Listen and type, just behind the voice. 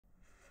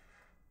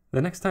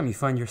The next time you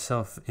find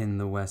yourself in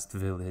the West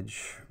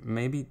Village,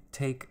 maybe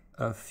take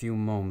a few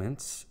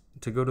moments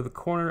to go to the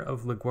corner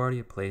of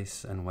LaGuardia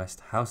Place and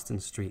West Houston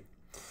Street,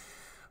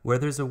 where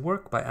there's a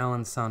work by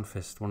Alan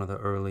Sandfist, one of the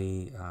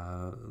early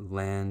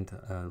land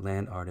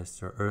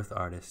artists or earth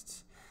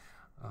artists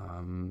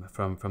from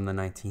the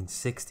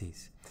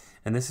 1960s.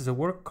 And this is a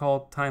work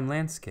called Time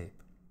Landscape,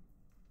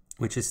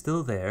 which is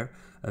still there.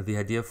 The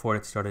idea for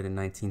it started in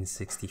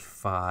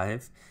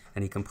 1965,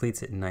 and he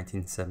completes it in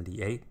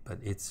 1978, but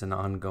it's an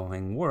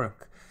ongoing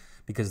work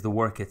because the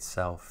work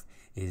itself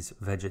is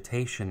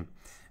vegetation.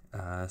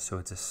 So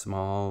it's a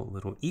small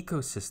little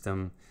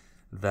ecosystem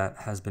that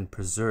has been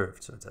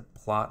preserved. So it's a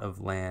plot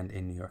of land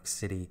in New York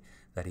City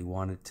that he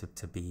wanted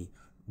to be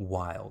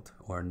wild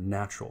or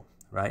natural,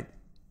 right?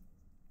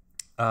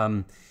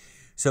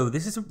 So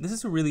this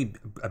is a really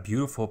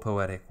beautiful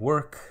poetic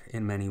work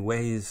in many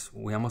ways.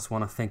 We almost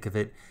want to think of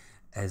it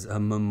as a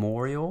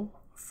memorial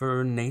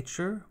for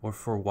nature or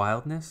for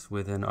wildness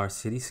within our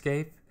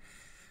cityscape,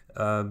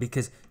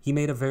 because he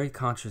made a very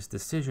conscious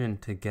decision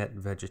to get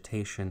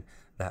vegetation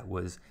that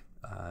was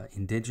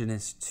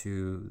indigenous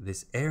to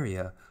this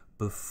area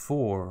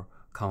before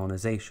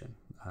colonization.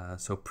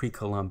 So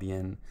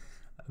pre-Columbian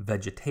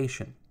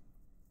vegetation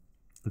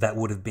that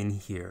would have been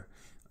here,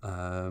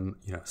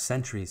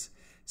 centuries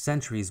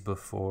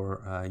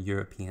before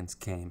Europeans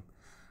came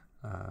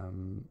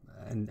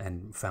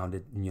and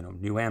founded,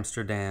 New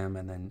Amsterdam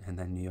and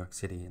then New York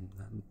City,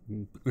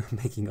 and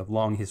making a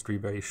long history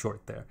very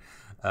short there.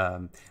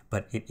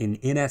 But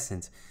in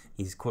essence,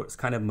 he's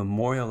kind of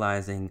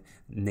memorializing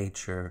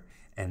nature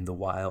and the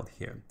wild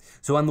here.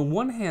 So on the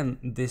one hand,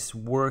 this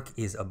work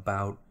is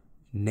about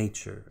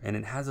nature, and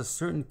it has a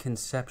certain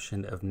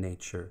conception of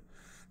nature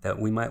that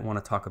we might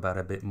want to talk about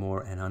a bit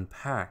more and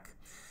unpack.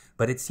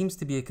 But it seems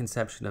to be a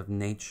conception of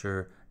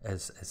nature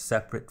as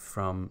separate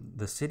from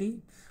the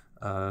city,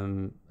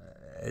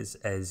 as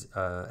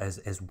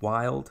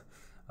wild,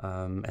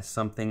 as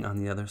something on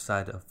the other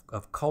side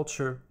of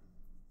culture,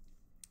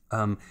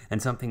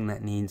 and something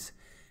that needs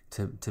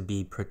to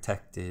be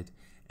protected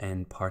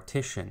and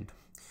partitioned.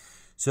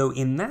 So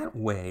in that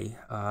way,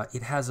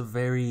 it has a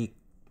very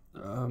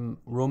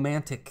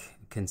romantic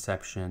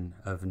conception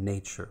of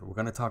nature. We're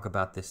going to talk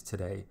about this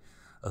today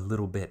a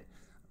little bit.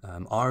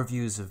 Our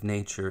views of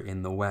nature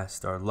in the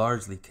West are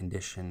largely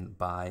conditioned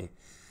by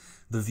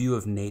the view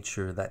of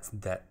nature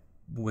that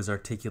was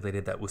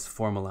articulated, that was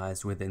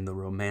formalized within the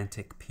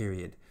Romantic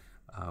period,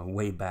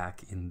 way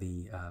back in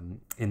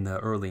the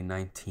early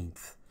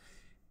 19th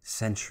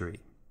century.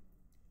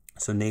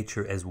 So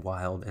nature as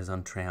wild, as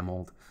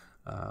untrammeled,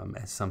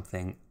 as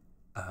something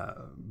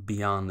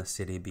beyond the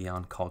city,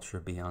 beyond culture,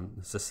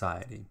 beyond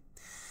society.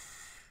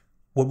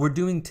 What we're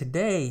doing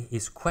today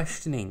is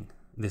questioning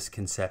this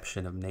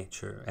conception of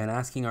nature and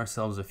asking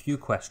ourselves a few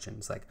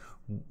questions. Like,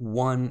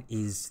 one,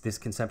 is this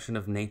conception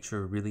of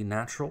nature really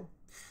natural?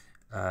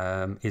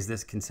 Is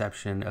this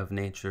conception of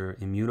nature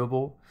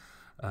immutable?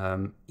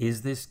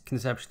 Is this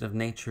conception of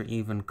nature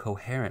even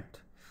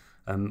coherent?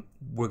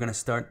 We're going to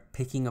start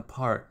picking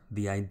apart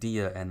the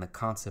idea and the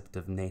concept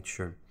of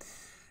nature,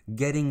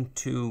 getting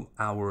to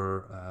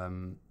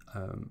our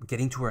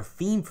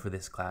theme for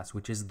this class,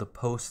 which is the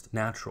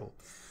post-natural.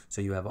 So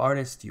you have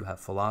artists, you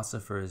have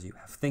philosophers, you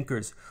have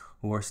thinkers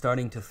who are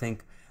starting to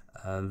think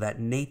that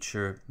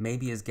nature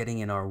maybe is getting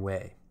in our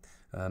way.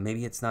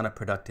 Maybe it's not a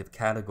productive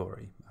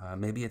category.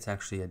 Maybe it's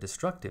actually a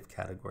destructive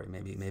category.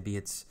 Maybe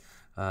it's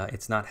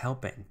not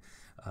helping.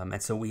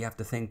 And so we have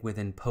to think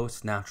within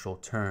post-natural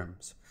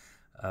terms,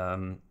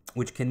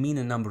 which can mean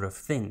a number of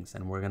things.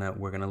 And we're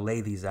gonna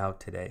lay these out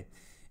today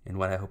in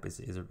what I hope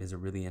is a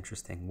really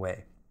interesting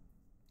way.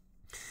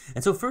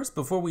 And so first,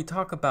 before we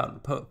talk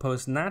about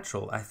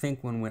post-natural, I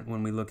think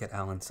when we look at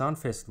Alan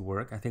Sandfist's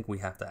work, I think we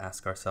have to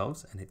ask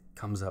ourselves, and it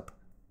comes up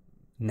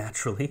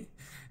naturally,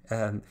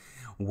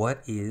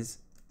 what is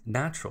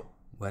natural?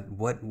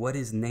 What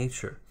is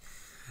nature?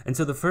 And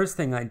so the first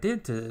thing I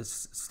did to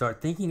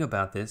start thinking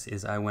about this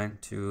is I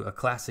went to a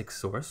classic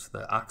source,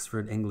 the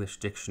Oxford English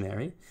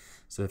Dictionary.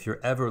 So if you're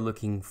ever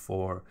looking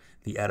for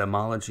the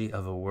etymology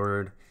of a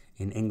word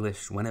in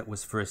English, when it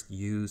was first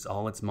used,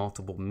 all its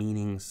multiple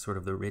meanings, sort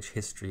of the rich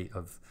history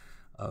of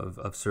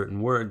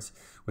certain words,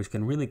 which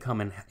can really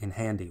come in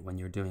handy when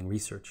you're doing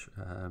research,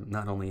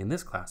 not only in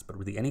this class, but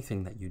really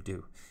anything that you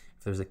do.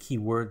 If there's a key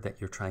word that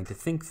you're trying to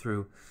think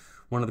through,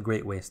 one of the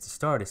great ways to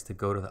start is to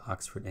go to the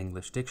Oxford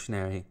English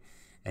Dictionary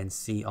and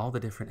see all the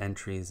different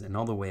entries and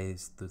all the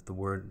ways that the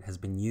word has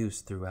been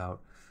used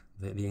throughout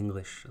the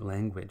English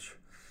language.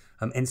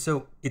 And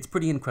so it's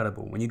pretty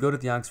incredible. When you go to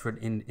the Oxford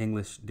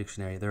English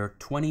Dictionary, there are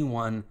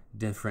 21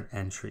 different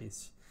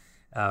entries.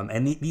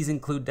 And these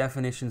include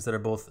definitions that are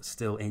both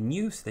still in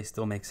use, they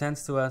still make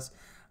sense to us,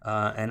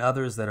 and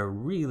others that are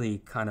really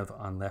kind of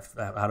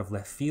out of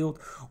left field,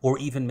 or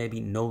even maybe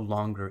no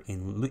longer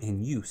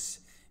in use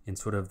in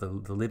sort of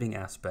the living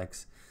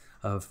aspects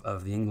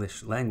of the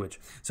English language.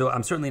 So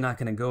I'm certainly not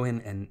going to go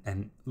in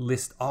and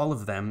list all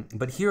of them,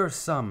 but here are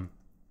some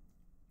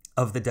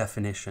of the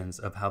definitions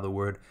of how the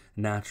word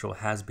natural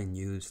has been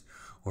used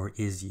or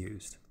is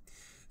used.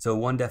 So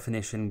one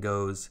definition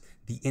goes,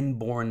 the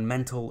inborn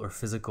mental or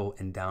physical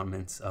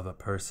endowments of a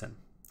person.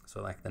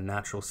 So like the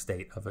natural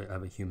state of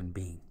a human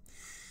being.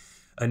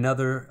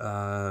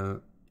 Another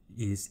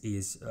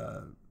is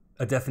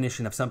a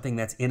definition of something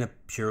that's in a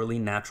purely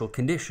natural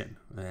condition,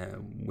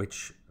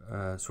 which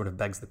sort of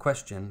begs the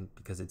question,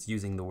 because it's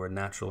using the word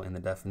natural in the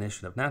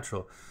definition of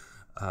natural,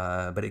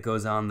 but it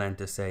goes on then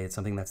to say it's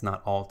something that's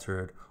not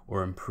altered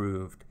or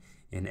improved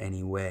in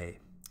any way.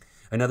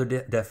 Another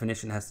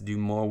definition has to do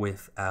more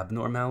with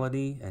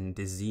abnormality and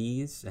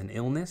disease and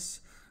illness,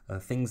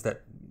 things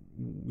that,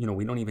 you know,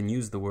 we don't even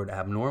use the word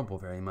abnormal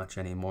very much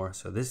anymore.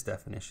 So this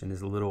definition is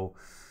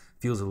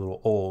feels a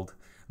little old,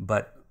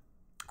 but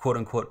quote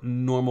unquote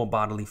normal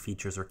bodily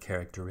features or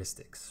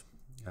characteristics.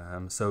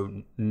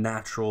 So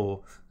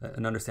natural,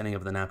 an understanding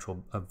of the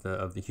natural of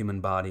the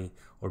human body,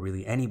 or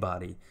really any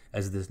body,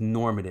 as this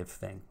normative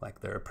thing. Like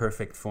there are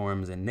perfect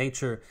forms in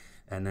nature,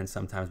 and then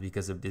sometimes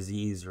because of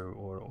disease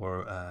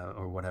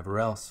or whatever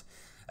else,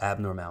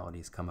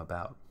 abnormalities come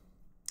about.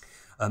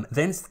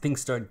 Then things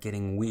start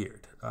getting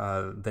weird.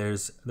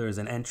 There's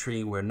an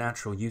entry where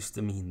natural used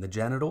to mean the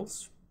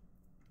genitals.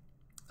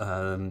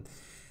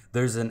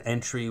 There's an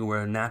entry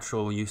where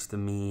natural used to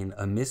mean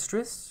a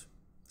mistress,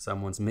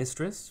 someone's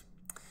mistress.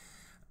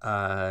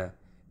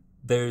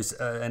 There's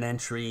an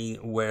entry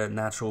where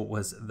natural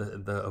was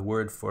a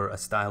word for a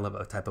style of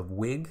a type of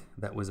wig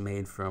that was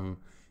made from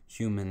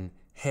human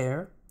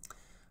hair.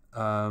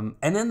 And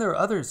then there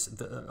are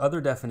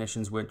other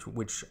definitions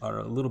which are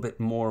a little bit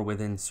more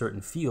within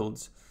certain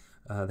fields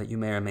that you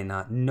may or may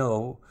not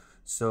know.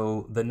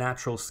 So the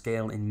natural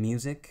scale in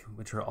music,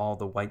 which are all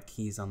the white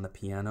keys on the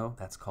piano,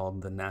 that's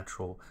called the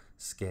natural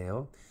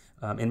scale.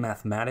 In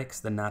mathematics,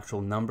 the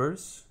natural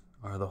numbers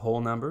are the whole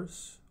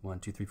numbers, 1,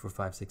 2, 3, 4,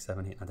 5, 6,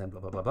 7, 8, 9, 10, blah,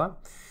 blah, blah,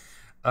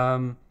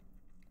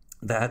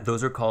 blah.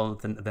 Those are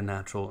called the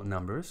natural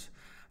numbers.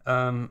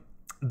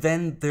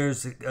 Then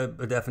there's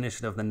a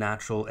definition of the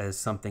natural as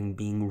something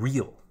being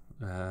real,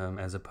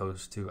 as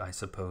opposed to, I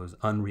suppose,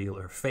 unreal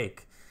or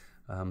fake,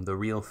 the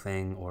real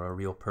thing or a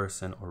real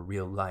person or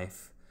real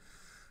life.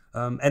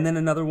 And then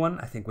another one,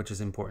 I think, which is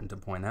important to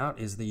point out,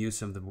 is the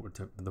use of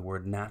the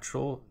word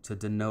natural to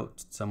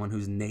denote someone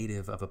who's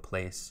native of a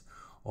place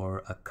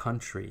or a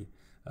country.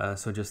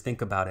 So just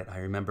think about it. I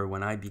remember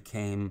when I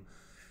became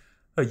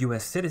a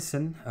U.S.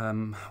 citizen,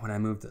 when I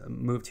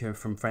moved here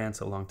from France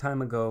a long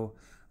time ago,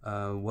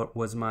 what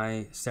was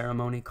my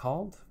ceremony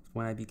called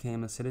when I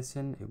became a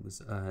citizen? It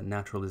was a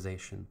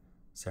naturalization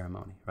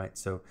ceremony, right?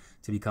 So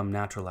to become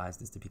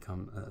naturalized is to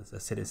become a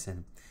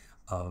citizen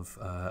of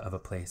a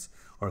place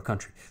or a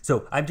country.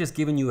 So I've just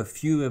given you a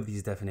few of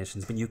these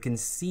definitions, but you can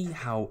see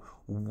how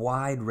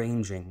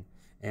wide-ranging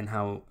and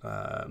how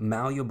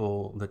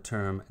malleable the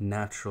term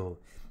natural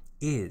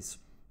is.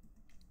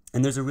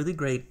 And there's a really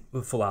great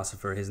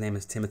philosopher, his name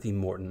is Timothy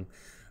Morton,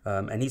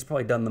 and he's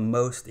probably done the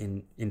most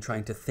in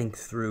trying to think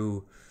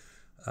through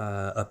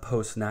a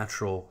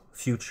post-natural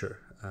future.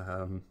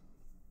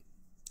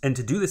 And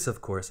to do this, of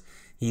course,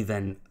 he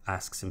then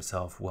asks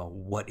himself, well,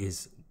 what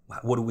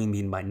do we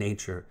mean by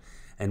nature,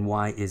 and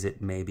why is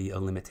it maybe a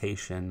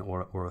limitation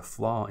or a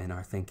flaw in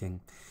our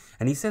thinking?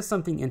 And he says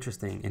something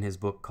interesting in his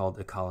book called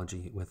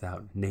Ecology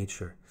Without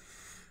Nature.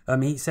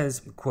 He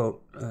says,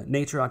 quote,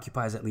 nature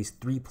occupies at least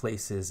 3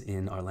 places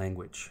in our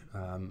language.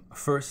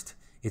 First,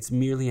 it's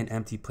merely an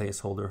empty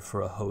placeholder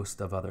for a host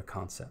of other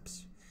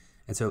concepts.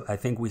 And so I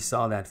think we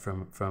saw that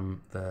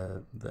from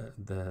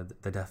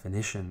the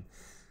definition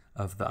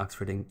of the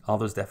Oxford, all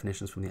those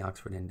definitions from the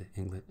Oxford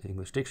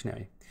English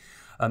Dictionary.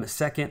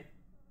 Second,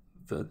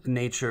 the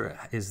nature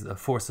is the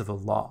force of a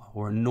law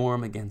or a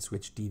norm against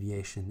which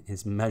deviation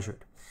is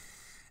measured.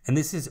 And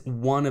this is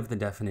one of the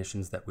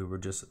definitions that we were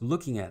just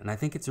looking at. And I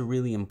think it's a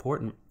really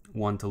important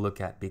one to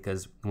look at,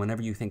 because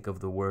whenever you think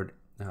of the word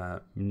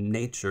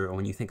nature, or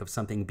when you think of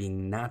something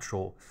being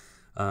natural,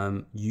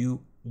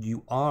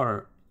 you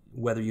are,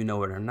 whether you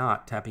know it or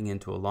not, tapping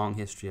into a long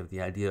history of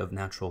the idea of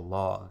natural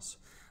laws,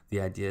 the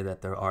idea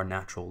that there are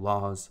natural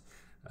laws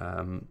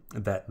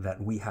that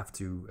we have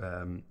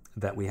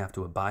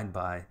to abide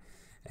by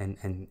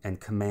and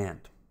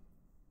command.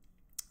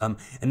 And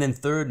then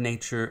third,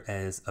 nature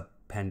as a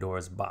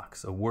Pandora's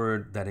box, a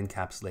word that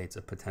encapsulates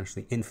a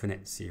potentially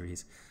infinite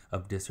series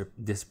of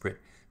disparate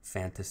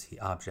fantasy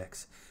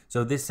objects.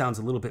 So this sounds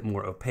a little bit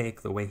more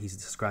opaque, the way he's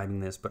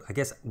describing this, but I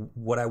guess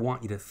what I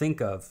want you to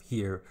think of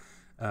here,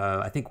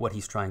 I think what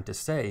he's trying to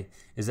say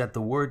is that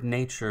the word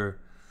nature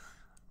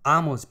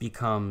almost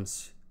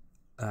becomes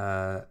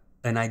an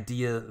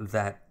idea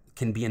that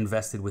can be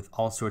invested with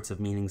all sorts of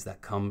meanings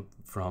that come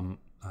from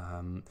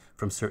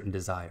certain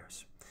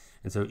desires.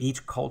 And so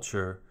each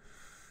culture,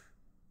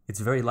 it's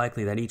very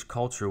likely that each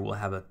culture will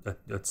have a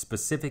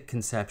specific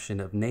conception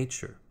of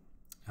nature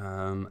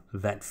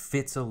that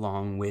fits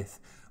along with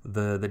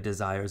the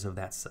desires of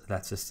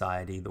that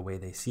society, the way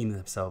they see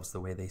themselves,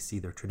 the way they see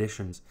their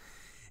traditions,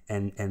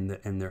 and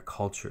their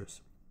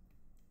cultures.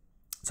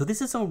 So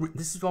this is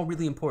all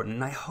really important,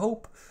 and I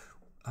hope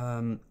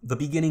the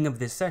beginning of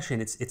this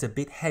session, it's a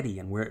bit heady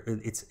and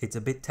it's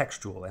a bit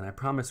textual, and I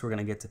promise we're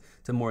going to get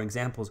to more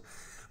examples.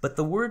 But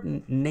the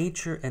word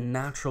nature and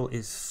natural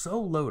is so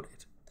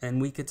loaded,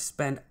 and we could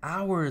spend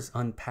hours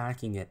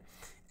unpacking it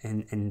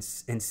and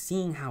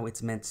seeing how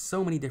it's meant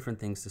so many different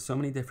things to so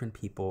many different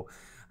people,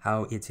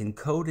 how it's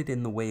encoded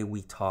in the way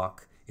we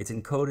talk, it's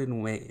encoded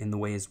in the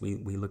ways we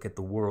look at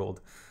the world,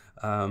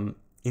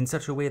 in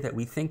such a way that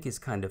we think is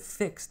kind of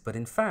fixed, but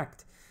in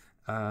fact,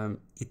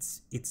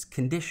 it's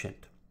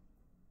conditioned.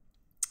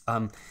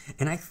 And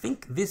I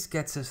think this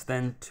gets us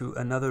then to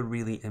another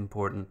really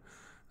important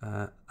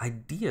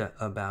idea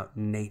about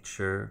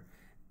nature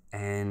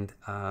and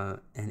the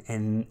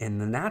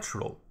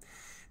natural,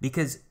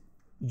 because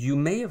you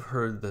may have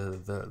heard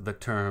the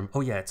term,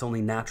 oh yeah, it's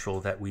only natural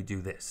that we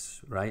do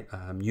this, right?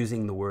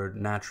 Using the word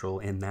natural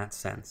in that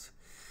sense.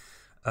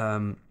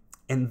 And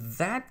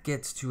that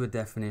gets to a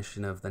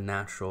definition of the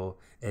natural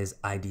as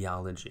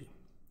ideology.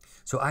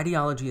 So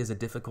ideology is a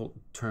difficult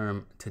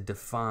term to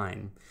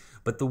define,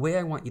 but the way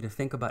I want you to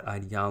think about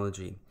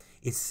ideology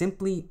is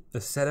simply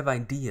a set of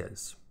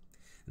ideas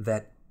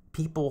that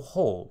people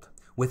hold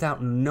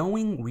without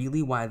knowing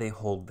really why they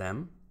hold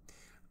them.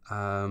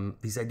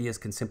 These ideas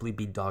can simply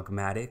be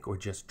dogmatic or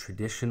just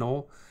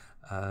traditional.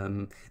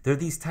 They're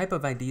these type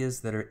of ideas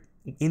that are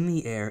in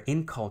the air,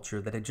 in culture,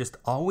 that have just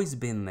always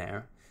been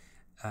there,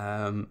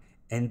 and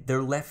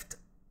they're left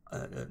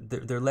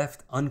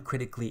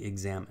uncritically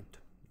examined,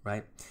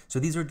 right? So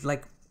these are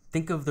like,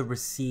 think of the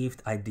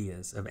received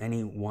ideas of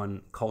any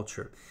one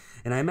culture,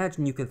 and I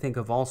imagine you can think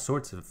of all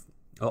sorts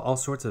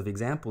of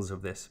examples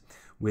of this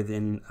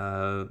within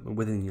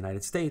the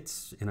United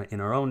States, in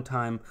our own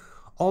time,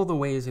 all the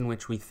ways in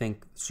which we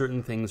think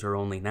certain things are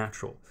only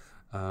natural,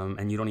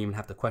 and you don't even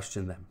have to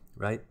question them,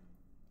 right?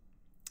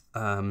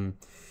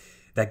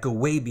 That go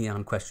way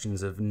beyond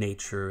questions of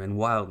nature and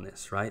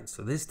wildness, right?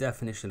 So this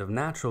definition of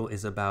natural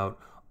is about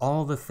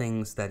all the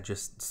things that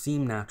just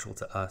seem natural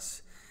to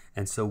us,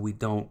 and so we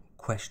don't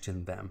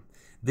question them.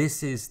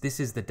 This is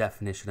the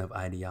definition of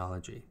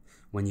ideology.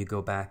 When you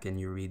go back and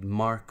you read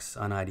Marx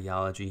on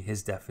ideology,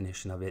 his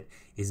definition of it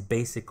is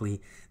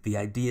basically the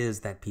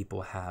ideas that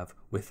people have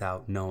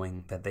without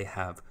knowing that they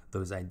have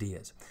those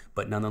ideas.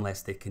 But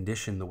nonetheless, they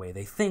condition the way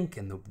they think,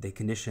 and they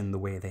condition the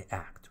way they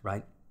act,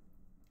 right?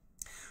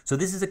 So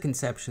this is a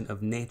conception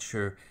of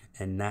nature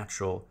and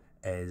natural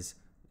as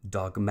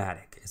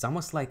dogmatic. It's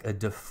almost like a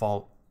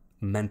default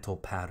mental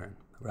pattern,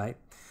 right?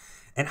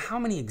 And how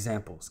many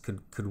examples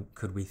could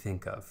we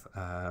think of?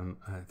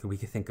 Could we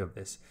think of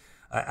this?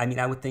 I mean,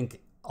 I would think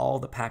all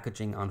the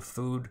packaging on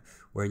food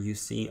where you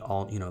see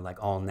all,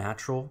 like all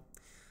natural.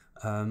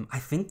 I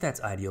think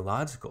that's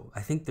ideological.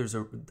 I think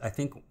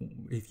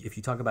if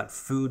you talk about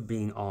food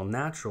being all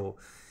natural,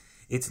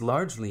 it's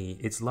largely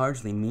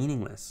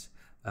meaningless.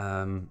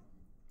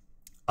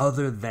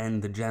 Other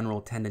than the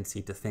general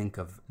tendency to think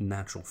of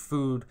natural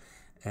food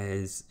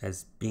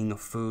as being a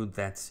food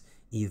that's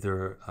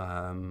either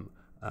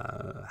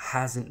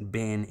hasn't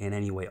been in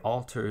any way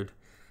altered,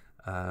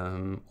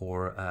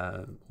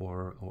 or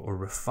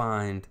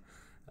refined,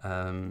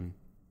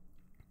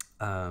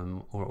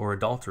 or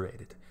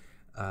adulterated.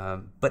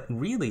 But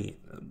really,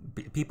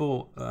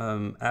 people,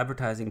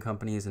 advertising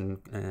companies and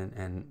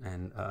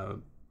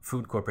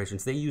food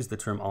corporations, they use the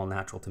term all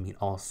natural to mean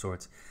all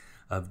sorts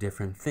of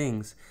different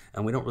things,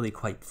 and we don't really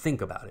quite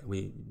think about it.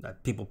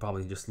 People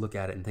probably just look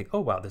at it and think, oh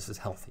wow, this is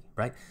healthy,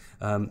 right?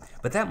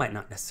 But that might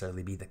not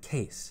necessarily be the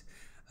case.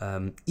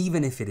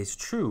 Even if it is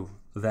true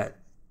that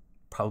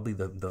probably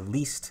the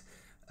least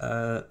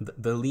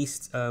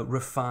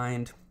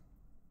refined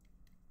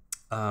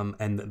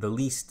and the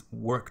least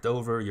worked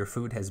over your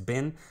food has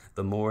been,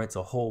 the more it's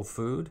a whole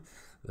food,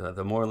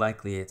 the more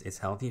likely it's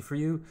healthy for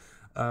you.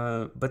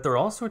 But there are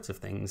all sorts of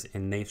things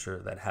in nature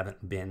that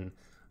haven't been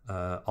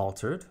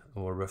altered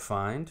or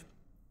refined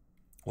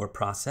or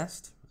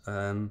processed.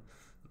 I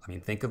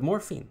mean, think of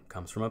morphine.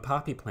 Comes from a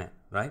poppy plant,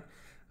 right?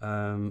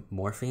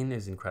 Morphine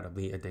is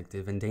incredibly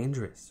addictive and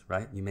dangerous,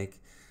 right?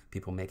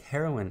 People make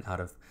heroin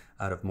out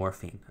of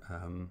morphine.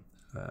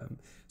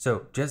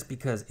 So just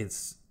because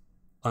it's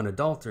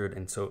unadulterated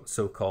and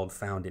so-called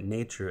found in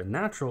nature and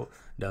natural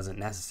doesn't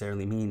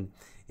necessarily mean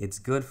it's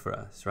good for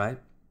us, right?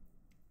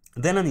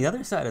 Then on the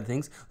other side of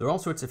things, there are all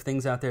sorts of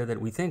things out there that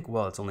we think,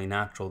 well, it's only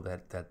natural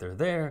that they're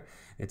there.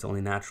 It's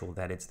only natural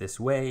that it's this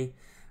way.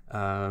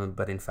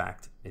 But in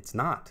fact, it's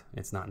not.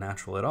 It's not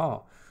natural at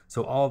all.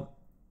 So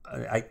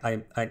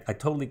I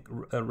totally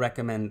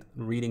recommend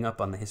reading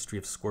up on the history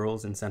of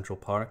squirrels in Central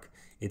Park.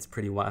 It's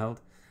pretty wild.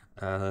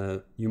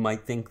 You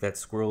might think that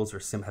squirrels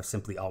have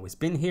simply always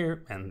been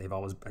here and they've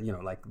always,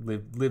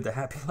 lived a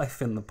happy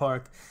life in the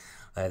park.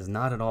 That is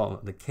not at all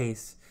the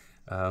case.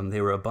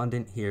 They were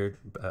abundant here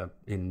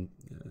in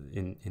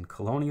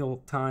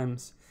colonial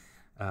times.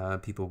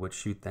 People would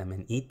shoot them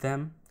and eat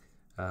them.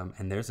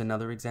 And there's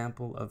another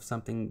example of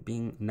something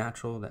being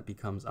natural that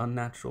becomes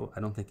unnatural.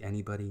 I don't think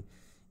anybody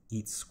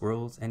eats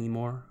squirrels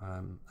anymore.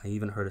 I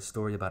even heard a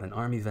story about an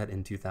army vet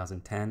in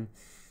 2010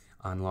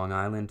 on Long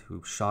Island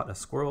who shot a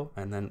squirrel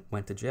and then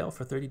went to jail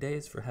for 30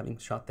 days for having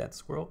shot that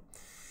squirrel.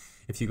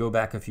 If you go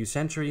back a few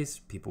centuries,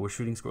 people were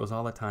shooting squirrels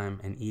all the time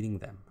and eating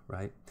them,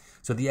 right?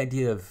 So the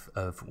idea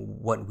of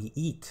what we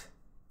eat,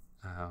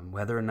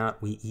 whether or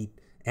not we eat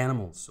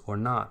animals or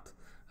not,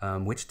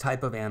 which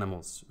type of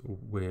animals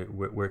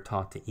we're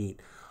taught to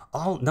eat,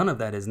 none of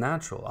that is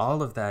natural.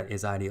 All of that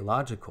is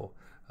ideological,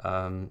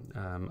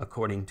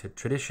 according to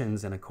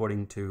traditions and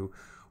according to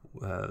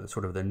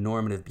sort of the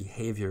normative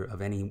behavior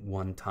of any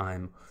one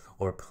time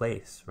or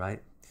place,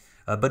 right?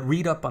 But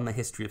read up on the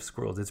history of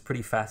squirrels. It's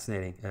pretty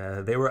fascinating.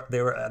 They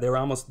were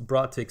almost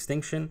brought to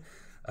extinction,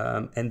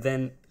 and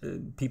then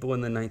people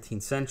in the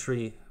 19th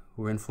century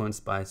who were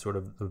influenced by sort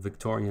of the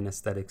Victorian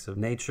aesthetics of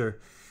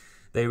nature,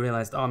 they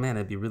realized, oh man,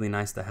 it'd be really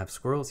nice to have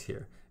squirrels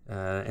here,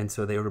 and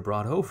so they were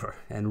brought over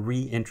and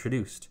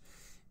reintroduced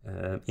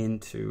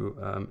into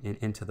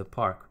the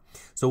park.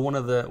 So one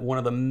of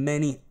the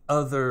many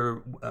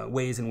other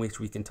ways in which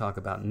we can talk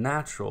about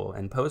natural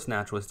and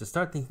post-natural is to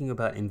start thinking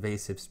about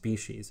invasive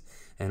species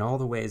and all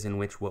the ways in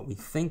which what we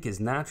think is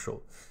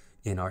natural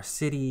in our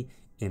city,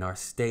 in our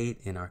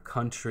state, in our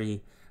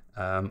country.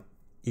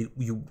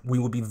 We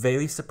will be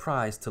very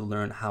surprised to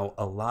learn how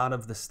a lot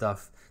of the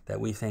stuff that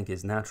we think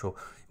is natural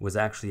was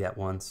actually at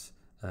once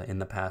in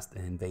the past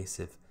an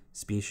invasive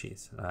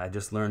species. I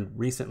just learned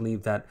recently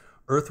that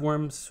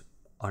earthworms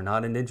are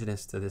not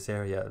indigenous to this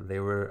area. They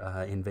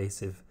were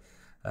invasive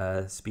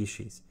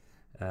species.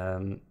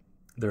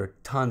 There are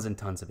tons and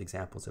tons of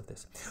examples of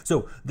this.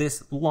 So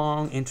this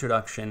long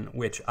introduction,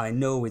 which I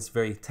know is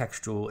very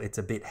textual, it's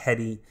a bit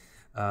heady,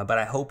 but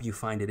I hope you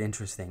find it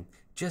interesting,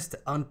 just to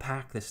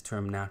unpack this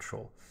term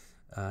natural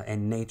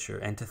and nature,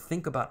 and to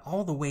think about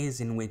all the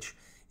ways in which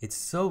it's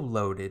so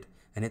loaded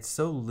and it's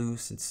so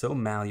loose, it's so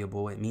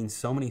malleable, it means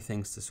so many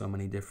things to so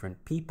many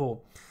different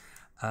people,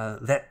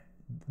 that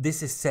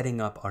this is setting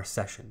up our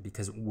session,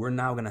 because we're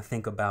now going to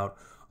think about,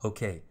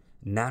 okay,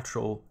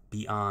 natural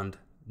beyond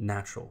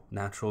natural,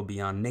 natural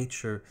beyond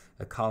nature,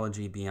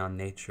 ecology beyond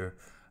nature,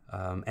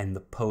 and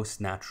the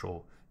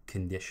post-natural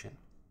condition.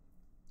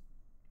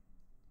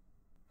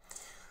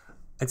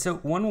 And so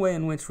one way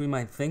in which we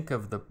might think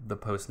of the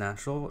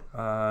post-natural,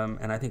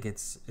 and I think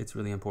it's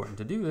really important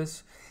to do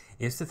this,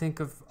 is to think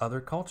of other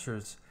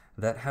cultures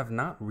that have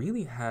not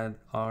really had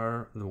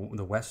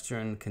the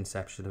Western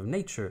conception of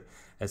nature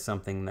as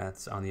something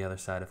that's on the other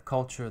side of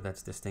culture,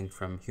 that's distinct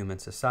from human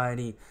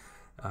society,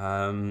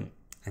 and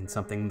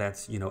something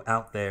that's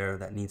out there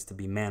that needs to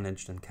be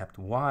managed and kept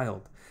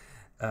wild.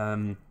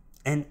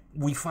 And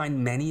we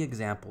find many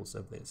examples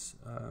of this.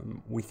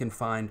 We can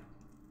find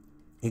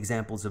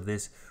examples of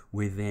this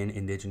within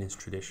indigenous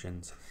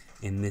traditions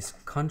in this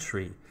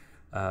country.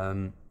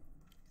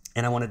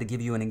 And I wanted to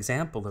give you an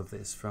example of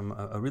this from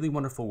a really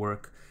wonderful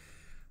work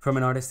from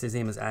an artist. His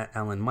name is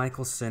Alan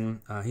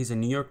Michelson. He's a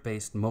New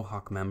York-based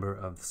Mohawk member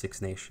of the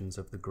Six Nations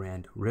of the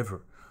Grand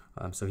River.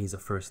 So he's a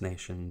First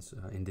Nations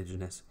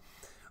indigenous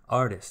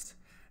artist.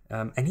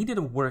 And he did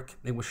a work,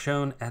 it was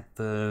shown at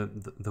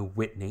the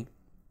Whitney.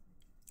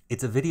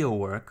 It's a video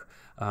work,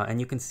 and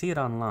you can see it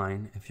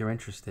online if you're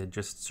interested.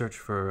 Just search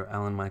for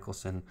Alan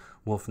Michelson,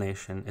 Wolf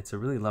Nation. It's a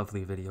really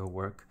lovely video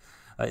work.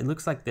 It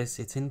looks like this.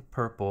 It's in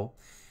purple.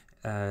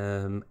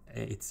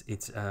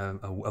 It's a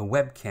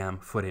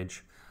webcam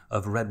footage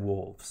of red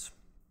wolves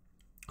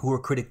who are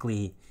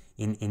critically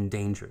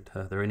endangered.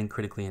 They're a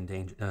critically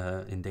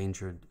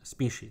endangered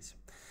species,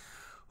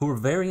 who are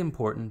very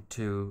important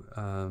to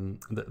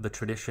the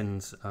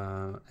traditions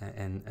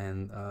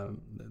and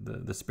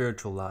the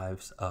spiritual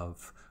lives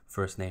of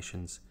First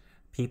Nations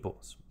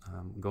peoples,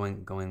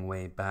 going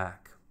way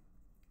back,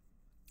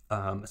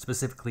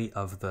 specifically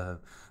of the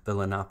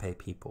Lenape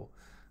people,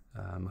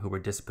 who were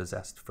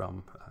dispossessed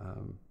from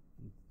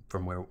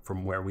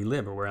where we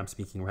live, or where I'm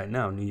speaking right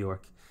now, New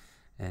York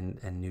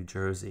and New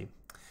Jersey.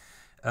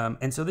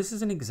 And so this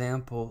is an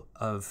example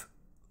of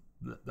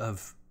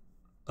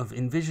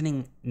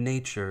envisioning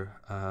nature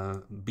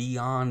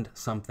beyond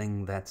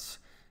something that's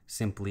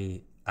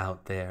simply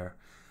out there.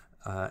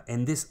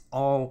 And this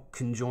all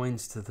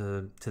conjoins to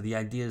the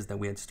ideas that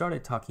we had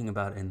started talking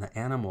about in the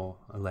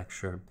animal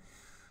lecture,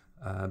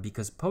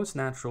 because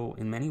post-natural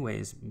in many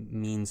ways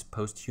means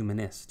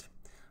post-humanist,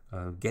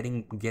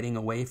 getting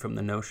away from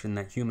the notion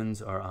that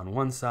humans are on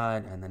one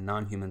side and then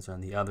non-humans are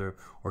on the other,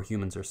 or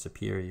humans are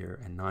superior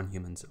and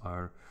non-humans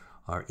are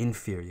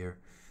inferior,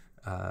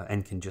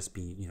 and can just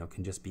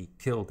be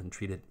killed and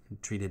treated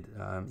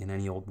in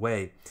any old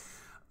way.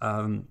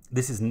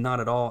 This is not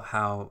at all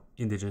how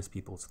indigenous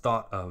peoples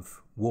thought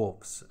of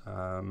wolves,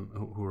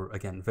 who are,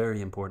 again,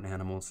 very important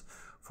animals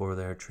for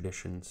their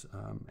traditions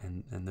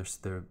and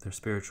their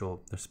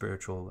spiritual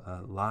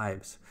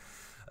lives.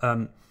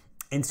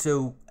 And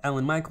so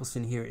Alan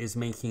Michelson here is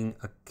making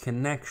a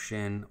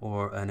connection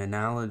or an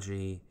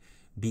analogy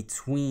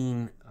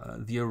between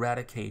the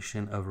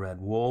eradication of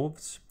red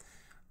wolves,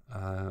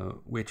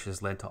 which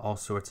has led to all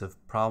sorts of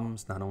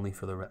problems, not only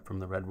from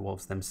the red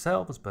wolves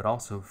themselves, but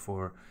also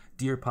for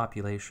deer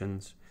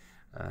populations.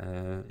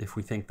 If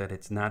we think that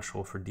it's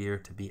natural for deer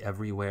to be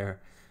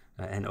everywhere,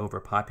 and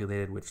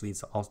overpopulated, which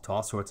leads to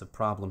all sorts of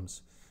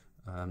problems,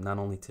 not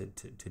only to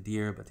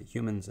deer, but to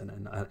humans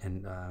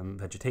and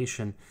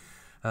vegetation.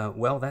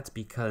 Well, that's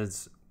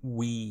because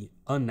we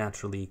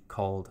unnaturally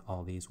called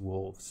all these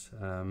wolves,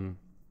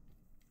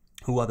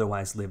 who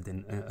otherwise lived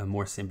in a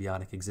more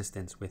symbiotic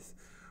existence with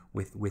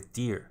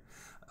deer.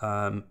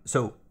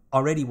 So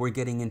already we're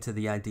getting into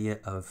the idea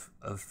of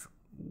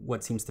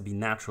what seems to be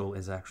natural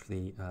is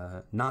actually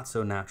not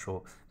so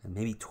natural, and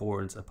maybe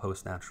towards a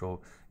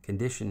post-natural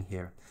condition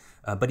here.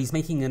 But he's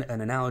making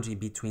an analogy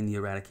between the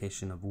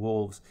eradication of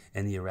wolves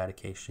and the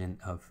eradication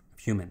of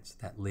humans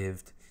that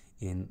lived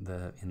in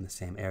the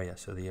same area.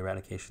 So the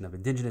eradication of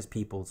indigenous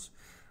peoples,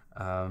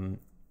 and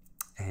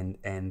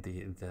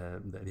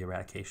the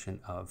eradication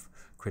of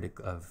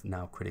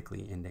now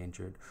critically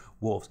endangered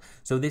wolves.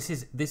 So this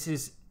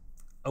is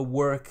a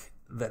work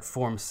that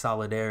forms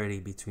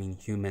solidarity between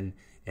human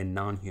and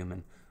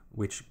non-human,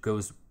 which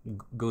goes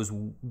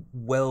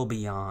well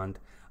beyond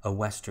a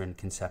Western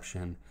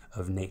conception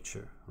of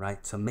nature,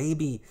 right? So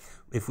maybe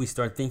if we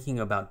start thinking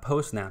about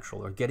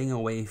post-natural, or getting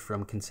away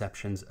from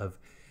conceptions of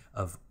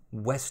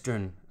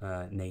Western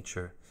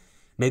nature,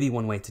 maybe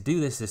one way to do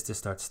this is to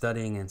start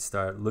studying and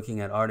start looking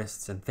at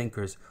artists and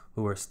thinkers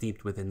who are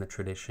steeped within the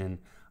tradition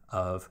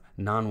of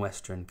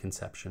non-Western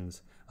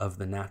conceptions of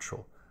the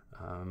natural,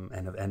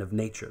 and of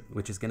nature,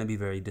 which is going to be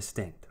very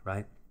distinct,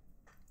 right?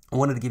 I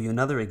wanted to give you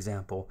another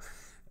example.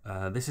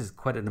 This is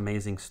quite an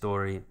amazing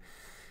story.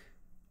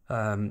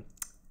 In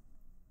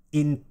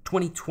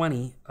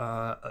 2020,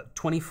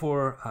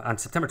 on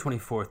September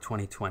 24th,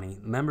 2020,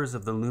 members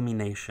of the Lumi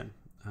Nation,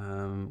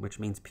 which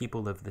means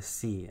people of the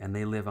sea, and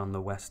they live on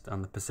the west,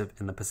 in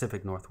the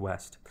Pacific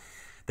Northwest,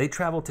 they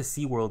traveled to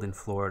SeaWorld in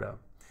Florida,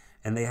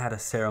 and they had a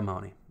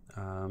ceremony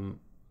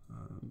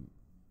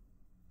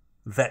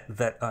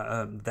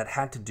that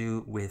had to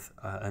do with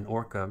an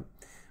orca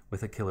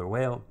with a killer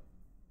whale,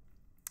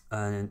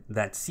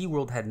 that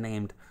SeaWorld had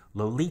named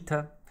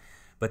Lolita,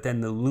 but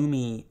then the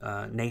Lumi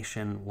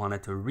Nation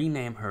wanted to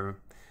rename her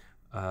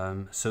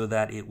so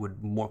that it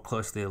would more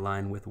closely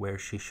align with where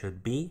she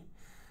should be,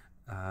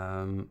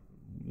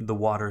 the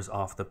waters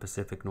off the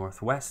Pacific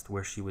Northwest,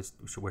 where she was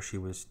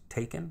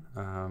taken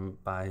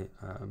by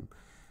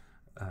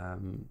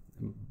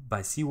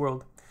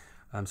SeaWorld.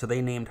 So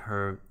they named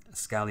her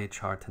Scalia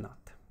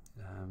Chartanat.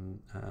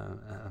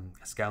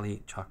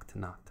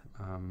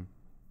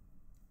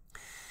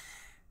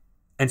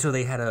 And so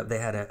they had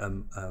a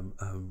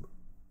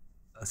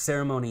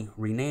ceremony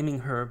renaming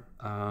her,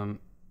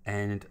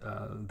 and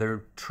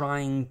they're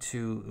trying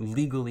to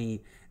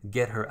legally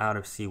get her out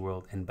of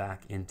SeaWorld and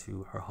back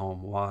into her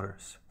home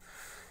waters,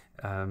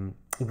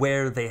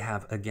 where they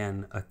have,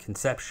 again, a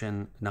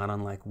conception, not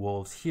unlike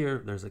wolves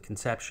here. There's a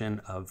conception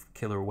of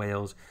killer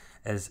whales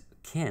as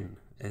kin,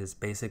 as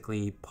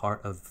basically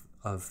part of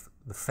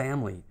the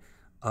family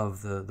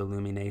of the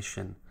Lumi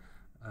Nation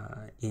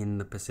in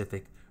the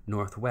Pacific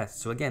Northwest.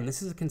 So again,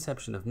 this is a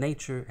conception of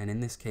nature, and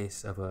in this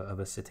case of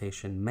a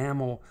cetacean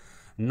mammal,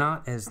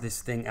 not as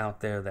this thing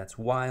out there that's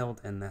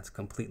wild and that's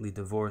completely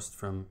divorced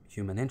from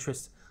human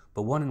interests,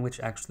 but one in which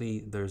actually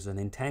there's an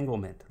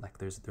entanglement, like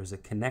there's a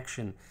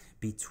connection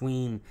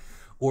between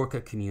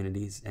orca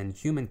communities and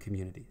human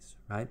communities,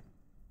 right?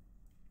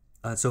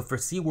 So for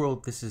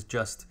SeaWorld, this is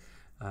just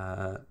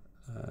an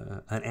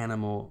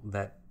animal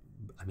that,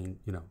 I mean,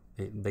 you know,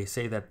 they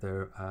say that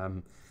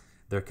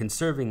they're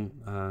conserving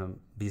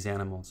these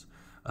animals,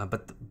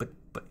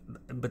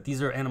 but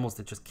these are animals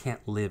that just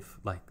can't live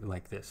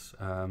like this.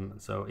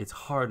 So it's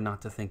hard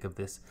not to think of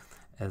this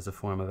as a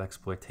form of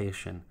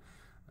exploitation,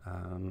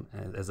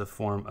 as a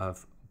form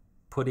of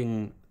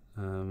putting,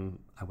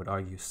 I would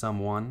argue,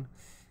 someone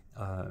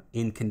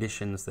in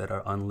conditions that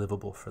are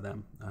unlivable for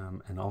them,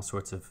 and all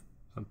sorts of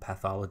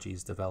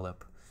pathologies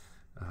develop,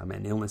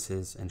 and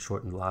illnesses and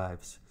shortened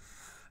lives.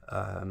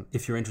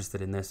 If you're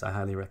interested in this, I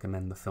highly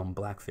recommend the film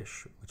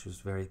Blackfish, which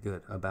is very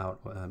good,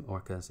 about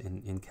orcas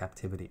in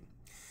captivity.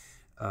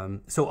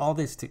 So all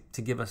this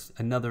to give us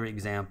another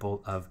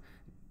example of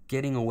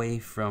getting away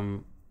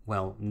from,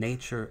 well,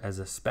 nature as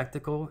a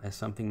spectacle, as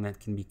something that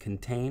can be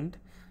contained,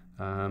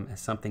 as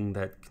something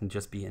that can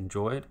just be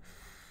enjoyed,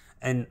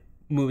 and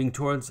moving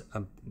towards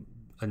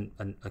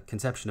a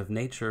conception of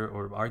nature,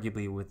 or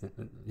arguably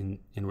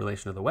in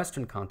relation to the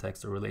Western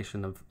context, a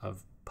relation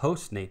of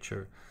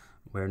post-nature,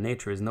 where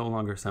nature is no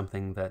longer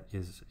something that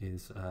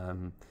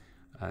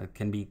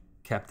can be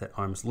kept at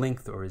arm's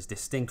length or is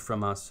distinct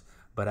from us,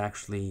 but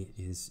actually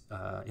is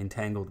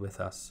entangled with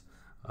us,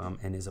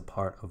 and is a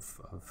part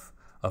of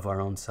our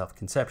own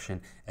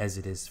self-conception, as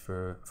it is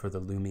for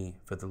the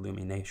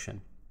Lumi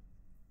Nation.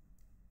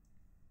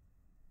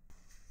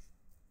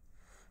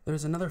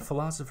 There's another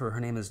philosopher, her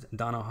name is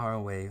Donna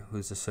Haraway,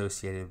 who's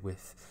associated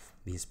with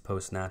these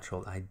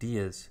post-natural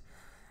ideas,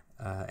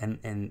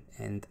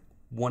 and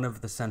one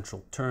of the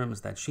central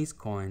terms that she's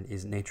coined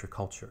is nature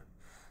culture.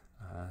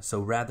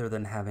 So rather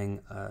than having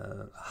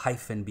a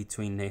hyphen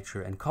between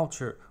nature and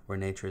culture, where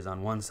nature is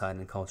on one side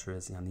and culture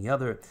is on the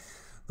other,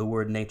 the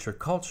word nature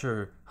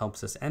culture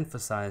helps us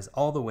emphasize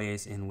all the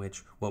ways in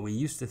which what we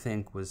used to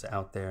think was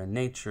out there in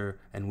nature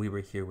and we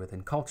were here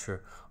within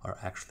culture are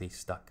actually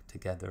stuck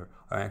together,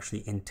 are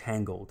actually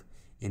entangled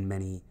in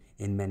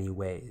many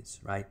ways,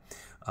 right?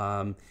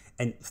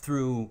 And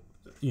through,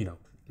 you know,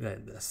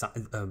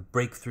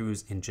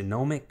 breakthroughs in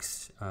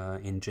genomics,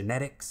 in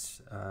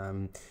genetics,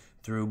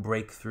 through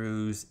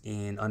breakthroughs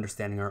in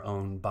understanding our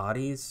own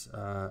bodies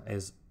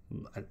as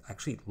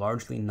actually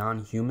largely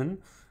non-human.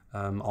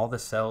 All the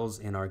cells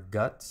in our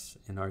guts,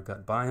 in our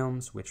gut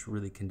biomes, which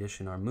really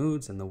condition our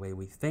moods and the way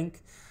we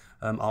think,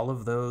 all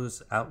of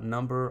those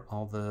outnumber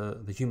all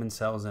the human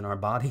cells in our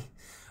body,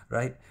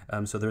 right?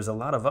 So there's a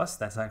lot of us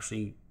that's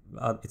actually,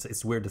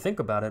 it's weird to think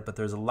about it, but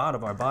there's a lot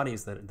of our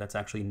bodies that's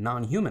actually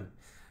non-human.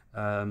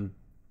 And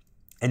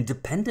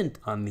dependent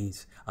on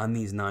these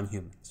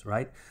non-humans,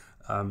 right?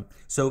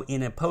 So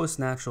in a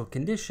post-natural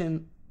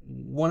condition,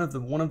 one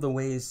of the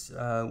ways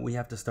we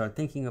have to start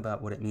thinking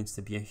about what it means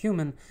to be a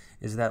human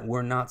is that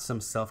we're not some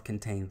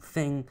self-contained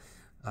thing.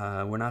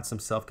 We're not some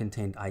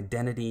self-contained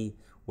identity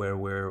where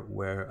we're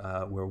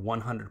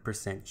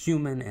 100%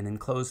 human and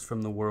enclosed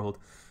from the world.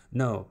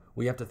 No,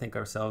 we have to think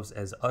ourselves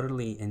as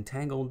utterly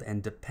entangled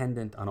and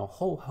dependent on a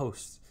whole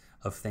host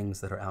of things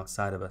that are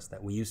outside of us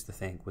that we used to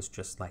think was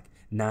just like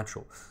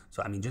natural.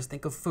 So I mean, just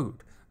think of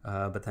food,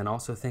 but then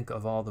also think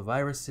of all the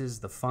viruses,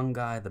 the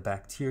fungi, the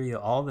bacteria,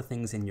 all the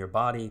things in your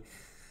body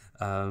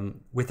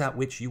without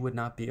which you would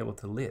not be able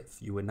to live.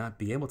 You would not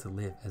be able to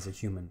live as a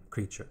human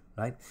creature,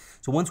 right?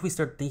 So once we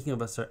start thinking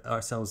of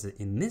ourselves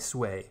in this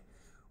way,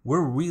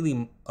 we're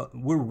really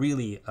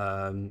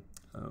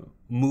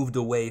moved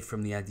away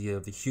from the idea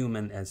of the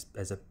human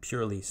as a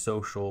purely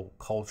social,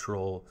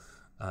 cultural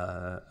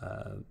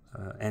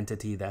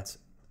entity that's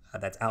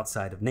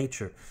outside of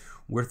nature.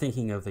 We're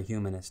thinking of the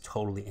human as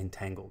totally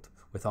entangled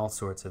with all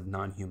sorts of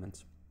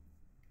non-humans.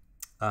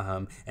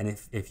 And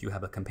if you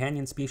have a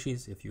companion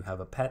species, if you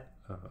have a pet,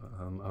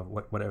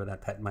 whatever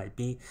that pet might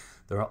be,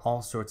 there are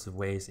all sorts of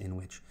ways in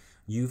which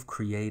you've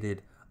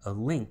created a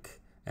link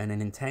and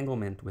an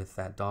entanglement with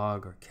that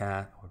dog or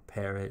cat or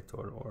parrot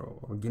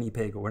or guinea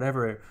pig or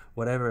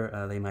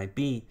whatever they might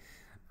be,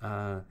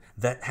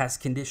 that has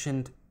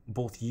conditioned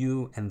both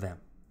you and them,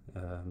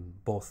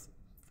 both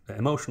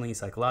emotionally,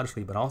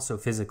 psychologically, but also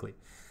physically.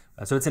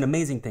 So it's an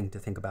amazing thing to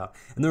think about.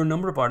 And there are a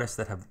number of artists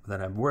that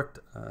have worked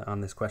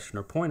on this question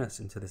or point us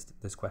into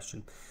this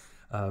question.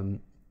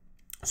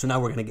 So now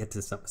we're going to get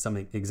to some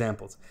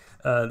examples.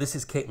 This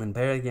is Caitlin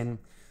Berrigan,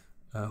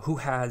 who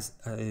has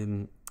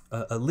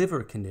a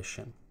liver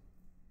condition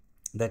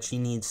that she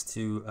needs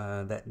to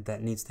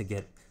that needs to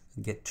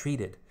get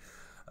treated.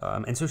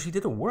 And so she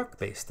did a work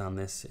based on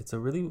this. It's a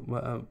really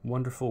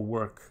wonderful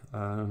work,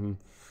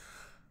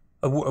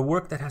 a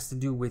work that has to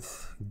do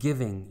with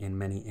giving in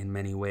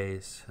many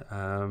ways.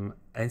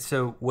 And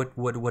so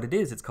what it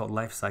is, it's called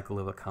Life Cycle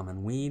of a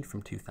Common Weed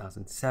from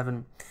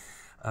 2007.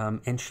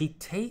 And she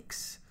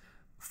takes,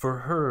 for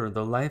her,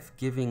 the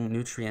life-giving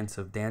nutrients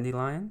of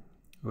dandelion,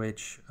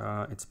 which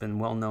it's been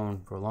well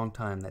known for a long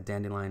time that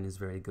dandelion is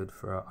very good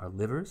for our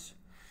livers.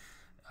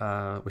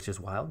 Which is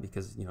wild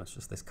because, you know, it's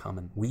just this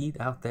common weed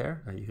out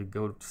there. You could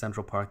go to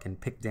Central Park and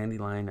pick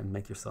dandelion and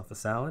make yourself a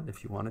salad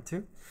if you wanted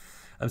to.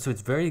 So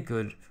it's very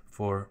good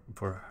for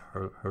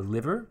her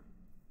liver.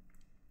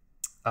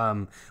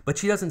 But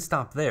she doesn't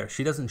stop there.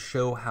 She doesn't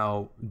show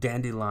how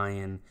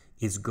dandelion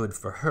is good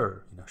for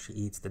her. You know, she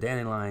eats the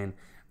dandelion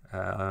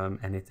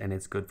and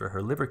it's good for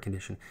her liver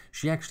condition.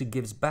 She actually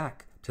gives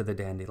back to the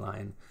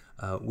dandelion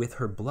with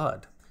her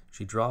blood.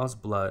 She draws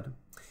blood,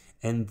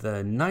 and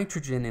the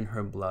nitrogen in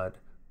her blood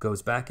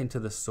goes back into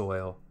the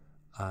soil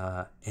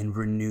and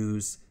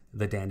renews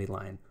the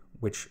dandelion,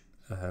 which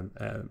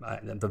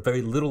the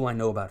very little I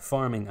know about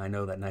farming, I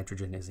know that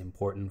nitrogen is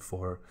important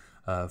for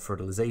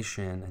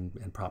fertilization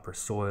and proper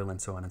soil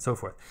and so on and so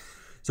forth.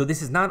 So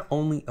this is not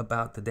only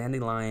about the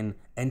dandelion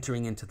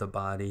entering into the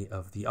body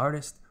of the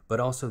artist, but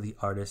also the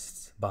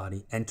artist's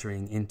body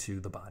entering into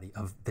the body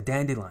of the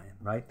dandelion,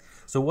 right?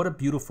 So what a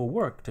beautiful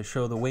work to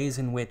show the ways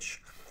in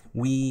which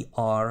we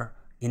are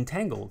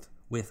entangled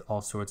with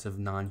all sorts of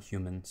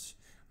non-humans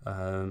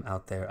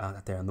out there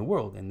in the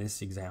world. In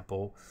this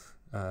example,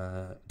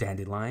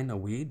 dandelion, a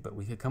weed, but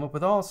we could come up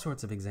with all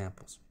sorts of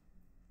examples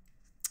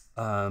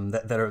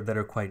that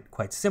are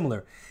quite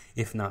similar,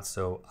 if not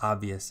so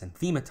obvious and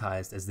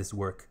thematized as this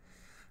work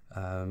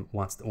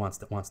wants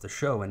to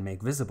show and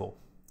make visible.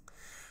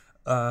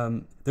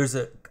 There's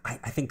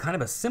I think kind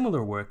of a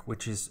similar work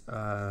which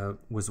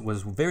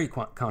was very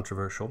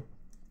controversial.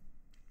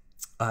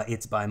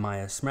 It's by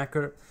Maja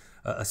Smrekar,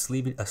 a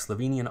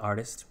Slovenian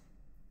artist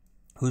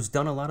who's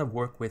done a lot of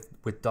work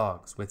with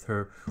dogs, with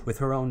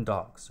her own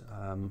dogs,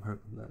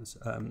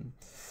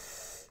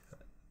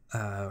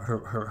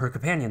 her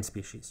companion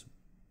species.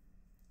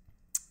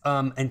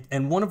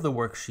 And one of the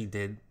works she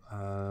did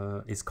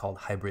is called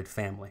Hybrid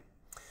Family,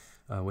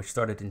 which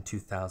started in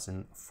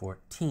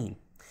 2014.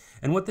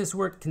 And what this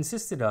work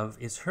consisted of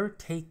is her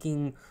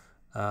taking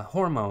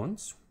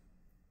hormones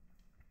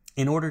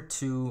in order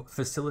to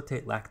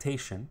facilitate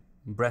lactation,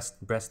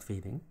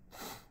 breastfeeding,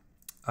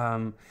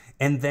 and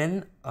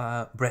then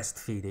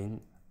breastfeeding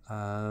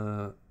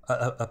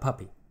a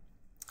puppy,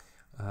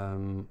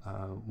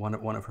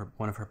 one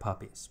of her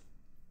puppies.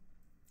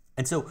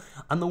 And so,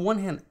 on the one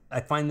hand,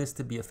 I find this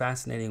to be a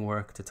fascinating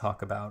work to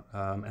talk about,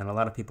 and a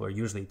lot of people are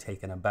usually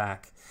taken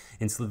aback.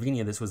 In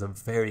Slovenia, this was a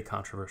very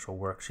controversial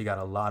work. She got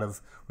a lot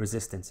of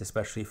resistance,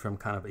 especially from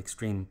kind of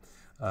extreme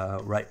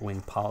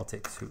right-wing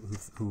politics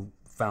who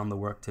found the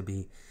work to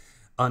be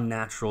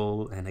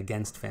unnatural and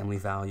against family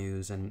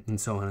values and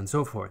so on and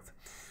so forth.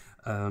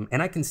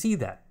 And I can see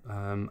that.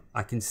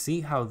 I can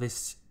see how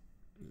this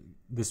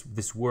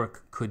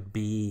work could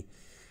be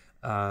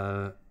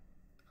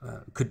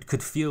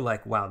could feel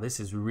like, wow, this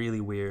is really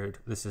weird.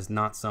 This is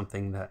not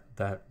something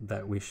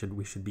that we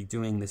should be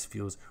doing. This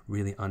feels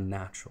really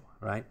unnatural,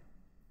 right?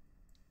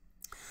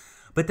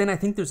 But then I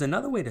think there's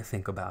another way to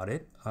think about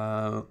it,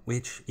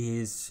 which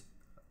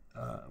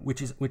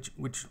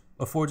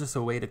affords us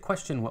a way to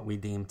question what we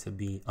deem to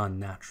be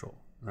unnatural,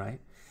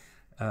 right?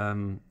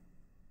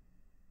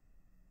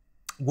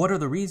 What are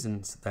the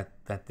reasons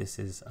that this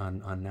is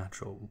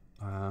unnatural?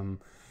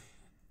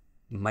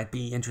 Might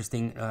be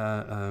interesting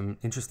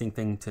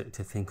thing to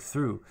think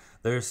through.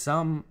 There's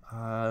some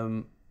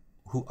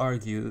who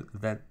argue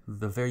that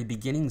the very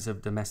beginnings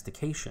of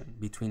domestication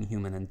between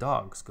human and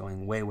dogs,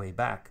 going way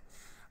back,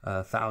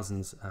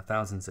 thousands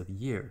of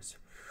years,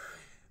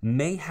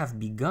 may have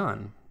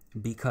begun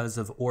because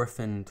of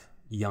orphaned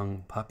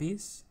young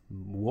puppies,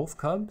 wolf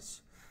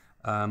cubs,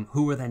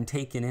 who were then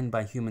taken in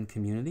by human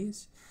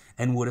communities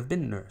and would have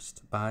been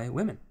nursed by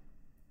women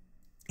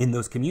in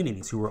those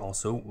communities, who were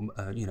also,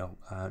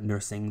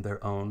 nursing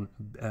their own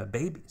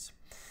babies.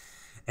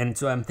 And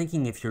so I'm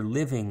thinking, if you're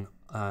living,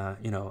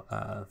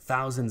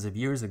 thousands of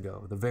years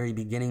ago, the very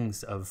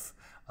beginnings of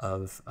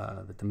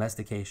the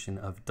domestication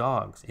of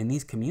dogs in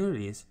these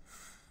communities,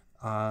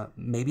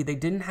 maybe they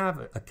didn't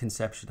have a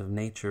conception of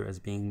nature as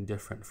being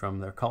different from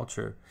their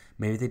culture.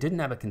 Maybe they didn't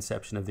have a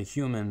conception of the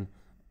human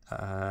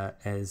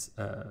as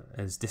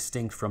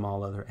distinct from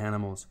all other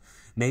animals.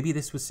 Maybe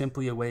this was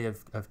simply a way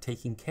of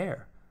taking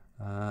care.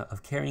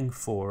 Of caring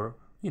for,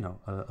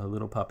 a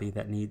little puppy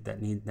that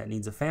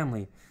needs a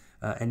family,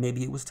 and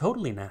maybe it was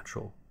totally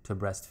natural to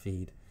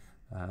breastfeed,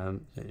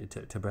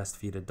 to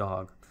breastfeed a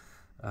dog,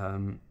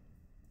 and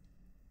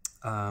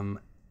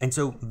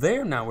so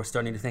there now we're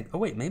starting to think, oh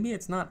wait, maybe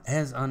it's not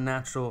as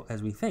unnatural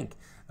as we think,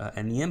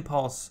 and the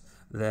impulse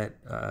that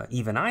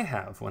even I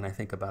have when I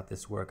think about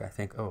this work, I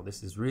think, oh,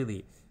 this is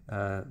really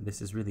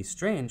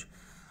strange.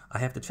 I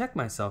have to check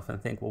myself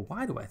and think, well,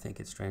 why do I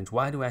think it's strange?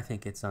 Why do I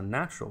think it's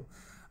unnatural?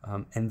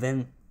 And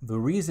then the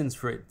reasons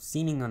for it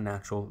seeming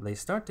unnatural, they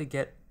start to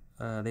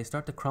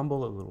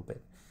crumble a little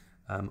bit.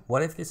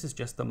 What if this is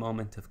just a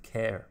moment of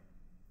care?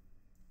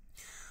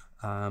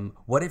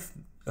 What if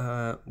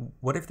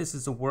this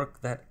is a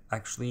work that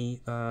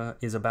actually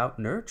is about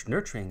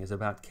nurturing, is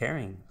about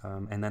caring,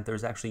 and that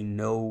there's actually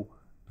no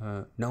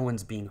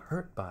one's being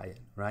hurt by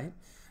it, right?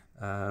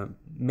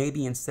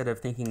 Maybe instead of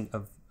thinking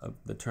of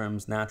the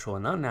terms natural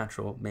and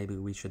unnatural, maybe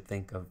we should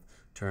think of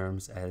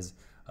terms as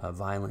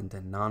violent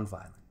and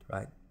non-violent,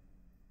 right?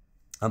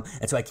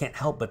 And so I can't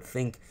help but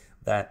think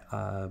that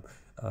a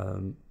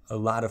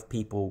lot of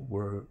people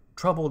were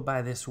troubled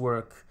by this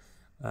work,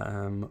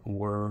 found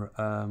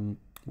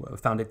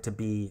it to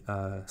be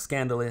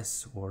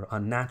scandalous or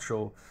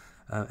unnatural,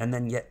 and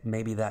then yet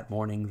maybe that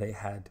morning they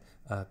had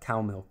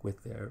cow milk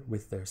with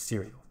their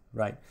cereal,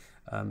 right?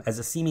 As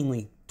a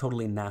seemingly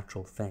totally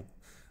natural thing,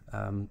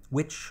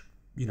 which,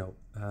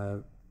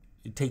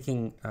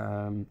 taking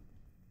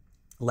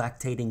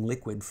lactating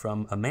liquid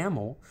from a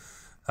mammal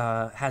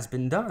has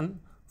been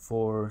done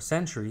for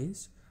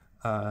centuries,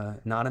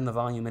 not in the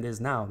volume it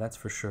is now, that's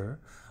for sure,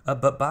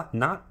 but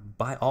not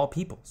by all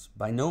peoples.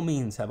 By no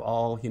means have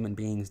all human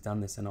beings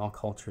done this and all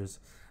cultures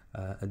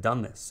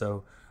done this.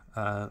 So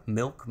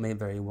milk may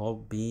very well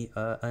be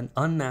an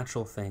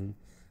unnatural thing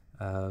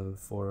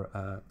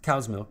for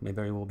cow's milk may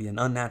very well be an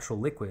unnatural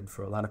liquid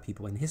for a lot of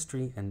people in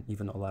history, and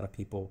even a lot of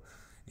people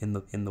in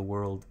the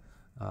world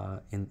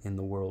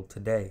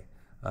today.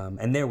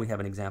 And there we have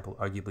an example,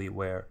 arguably,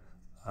 where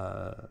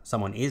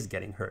someone is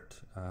getting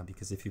hurt,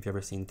 because if you've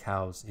ever seen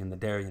cows in the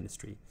dairy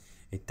industry,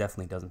 it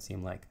definitely doesn't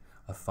seem like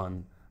a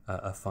fun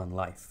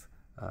life,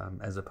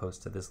 as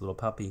opposed to this little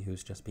puppy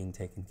who's just being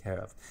taken care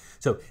of.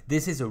 So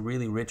this is a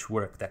really rich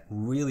work that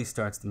really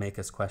starts to make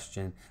us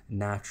question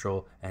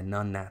natural and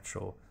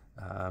unnatural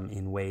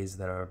in ways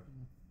that are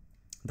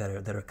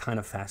kind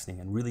of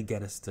fascinating, and really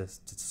get us to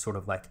sort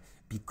of like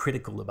be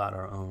critical about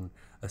our own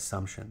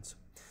assumptions.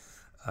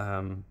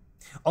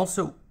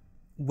 Also,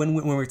 when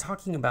we're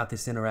talking about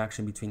this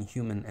interaction between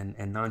human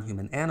and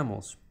non-human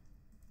animals,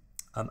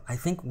 I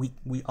think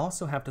we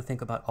also have to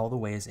think about all the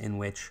ways in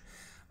which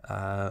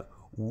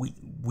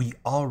we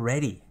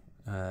already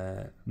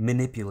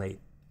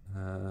manipulate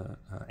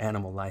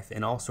animal life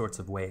in all sorts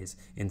of ways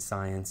in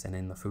science and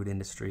in the food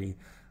industry.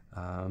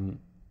 And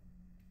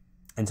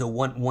so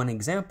one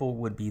example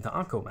would be the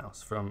Onco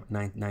mouse from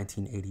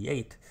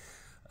 1988,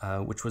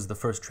 which was the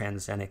first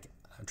transgenic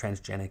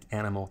transgenic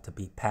animal to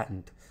be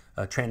patented.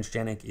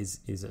 Transgenic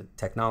is a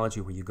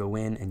technology where you go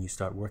in and you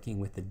start working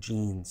with the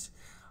genes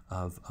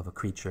of a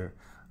creature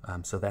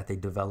so that they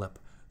develop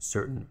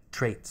certain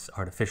traits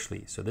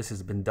artificially. So this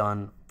has been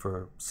done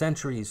for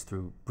centuries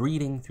through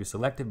breeding, through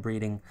selective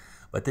breeding,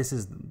 but this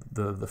is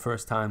the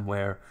first time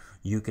where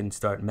you can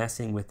start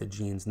messing with the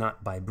genes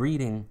not by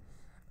breeding,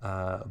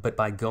 but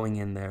by going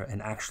in there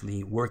and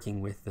actually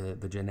working with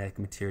the genetic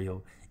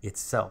material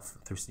itself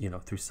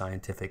through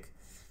scientific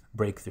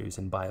breakthroughs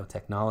in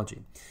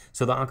biotechnology.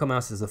 So the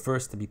oncomouse is the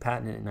first to be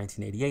patented in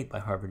 1988 by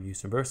Harvard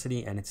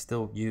University, and it's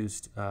still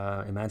used.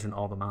 Imagine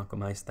all the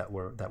oncomice that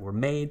were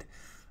made,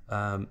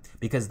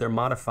 because they're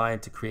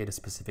modified to create a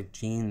specific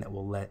gene that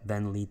will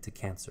then lead to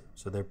cancer.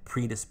 So they're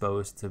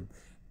predisposed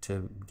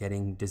to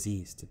getting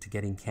disease, to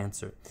getting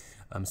cancer,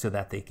 so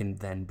that they can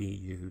then be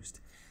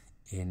used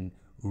in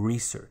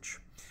research.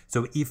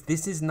 So if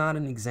this is not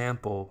an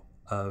example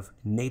of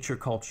nature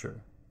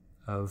culture,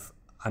 I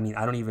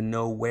don't even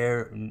know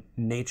where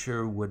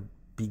nature would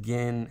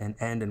begin and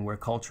end and where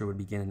culture would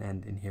begin and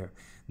end in here.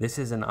 This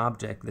is an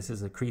object, this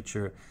is a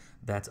creature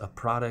that's a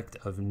product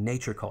of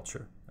nature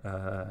culture.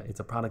 It's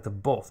a product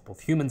of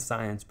both human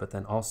science, but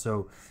then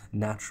also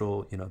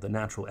natural, the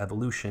natural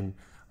evolution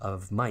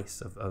of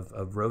mice,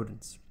 of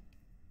rodents.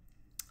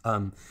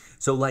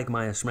 So like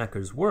Maya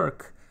Schmecker's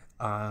work,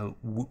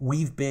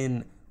 we've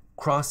been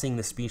crossing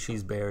the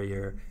species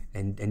barrier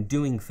and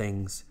doing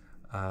things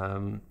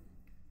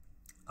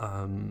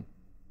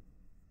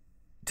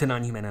to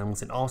non-human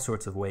animals in all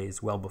sorts of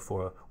ways well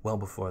before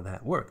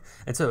that work.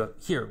 And so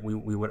here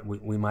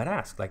we might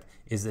ask, like,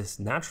 is this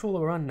natural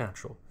or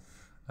unnatural?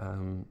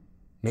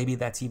 Maybe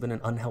that's even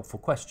an unhelpful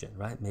question,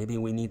 right? Maybe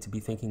we need to be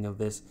thinking of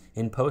this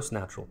in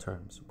post-natural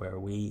terms, where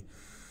we,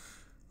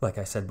 like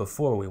I said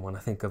before, we want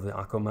to think of the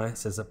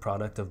oncomice as a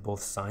product of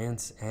both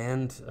science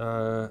and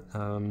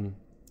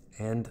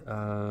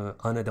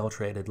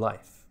unadulterated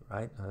life,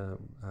 right?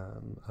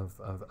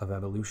 Of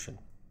evolution.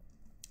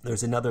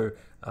 There's another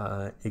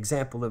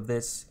example of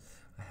this.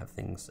 I have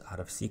things out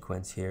of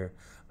sequence here,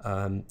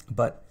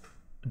 but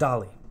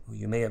Dolly, who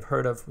you may have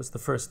heard of, was the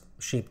first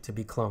sheep to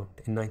be cloned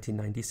in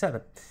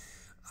 1997.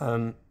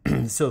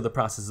 So the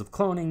process of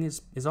cloning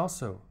is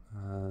also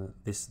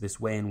this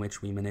way in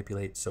which we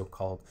manipulate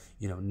so-called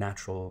a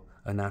natural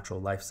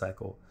life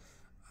cycle.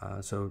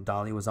 So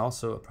Dolly was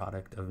also a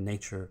product of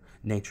nature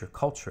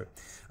culture,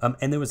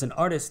 and there is an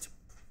artist,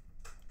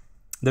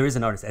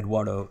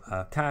 Eduardo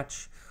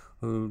Cach,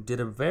 who did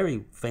a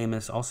very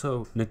famous,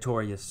 also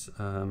notorious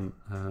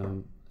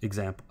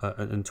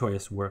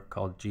notorious work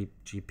called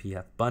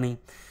GPF Bunny,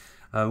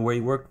 where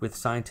he worked with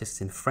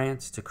scientists in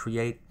France to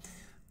create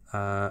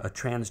a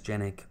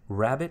transgenic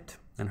rabbit,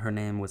 and her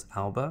name was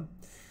Alba.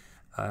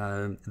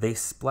 They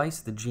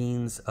spliced the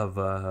genes of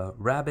a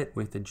rabbit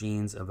with the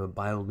genes of a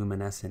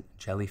bioluminescent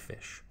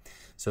jellyfish,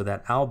 so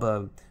that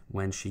Alba,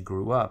 when she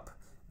grew up,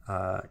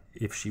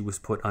 if she was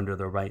put under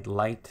the right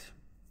light,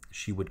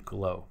 she would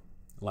glow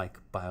like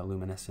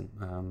bioluminescent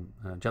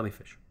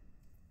jellyfish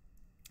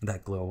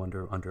that glow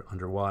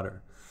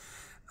underwater.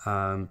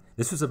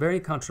 This was a very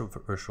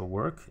controversial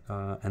work,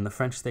 and the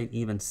French state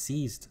even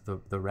seized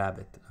the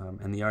rabbit,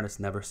 and the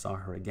artist never saw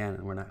her again,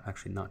 and we're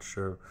not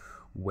sure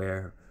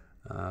where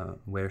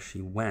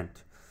she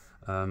went.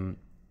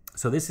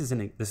 So this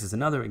is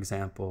another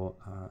example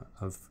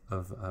of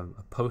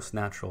a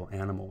post-natural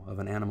animal, of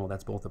an animal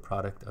that's both a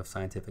product of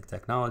scientific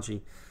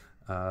technology,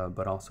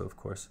 but also, of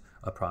course,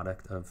 a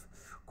product of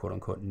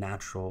quote-unquote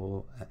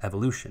natural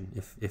evolution,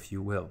 if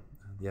you will,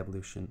 the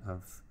evolution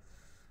of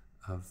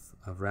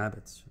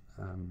rabbits.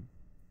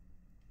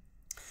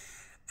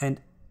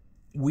 And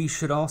we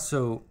should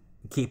also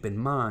keep in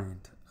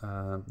mind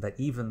that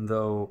even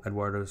though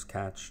Eduardo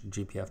Cach's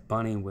GPF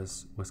Bunny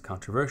was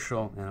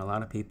controversial, and a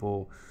lot of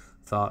people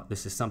thought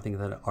this is something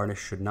that an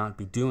artist should not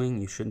be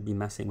doing, you shouldn't be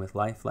messing with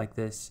life like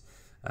this,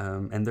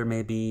 and there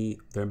may be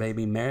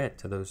merit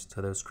to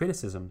those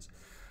criticisms.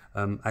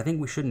 I think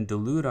we shouldn't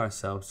delude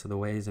ourselves to the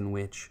ways in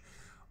which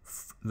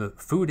the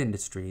food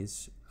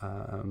industries,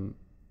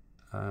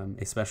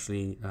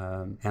 especially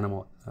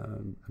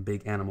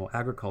big animal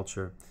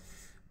agriculture,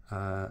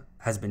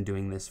 has been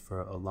doing this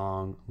for a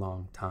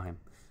long time.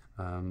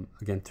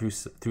 Again,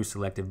 through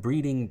selective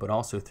breeding, but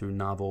also through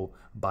novel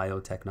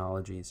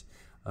biotechnologies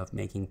of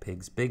making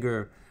pigs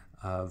bigger,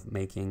 of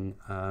making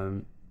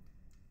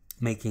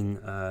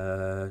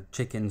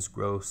chickens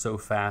grow so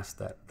fast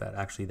that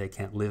actually they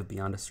can't live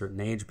beyond a certain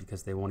age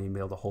because they won't even be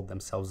able to hold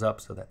themselves up,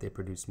 so that they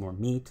produce more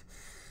meat.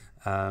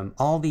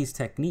 All these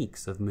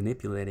techniques of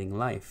manipulating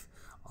life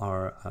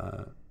are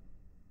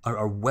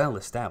well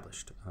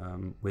established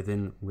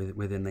within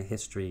the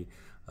history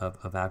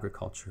of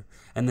agriculture,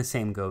 and the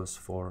same goes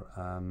for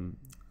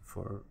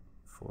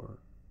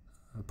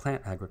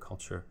plant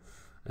agriculture.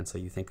 And so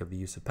you think of the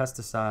use of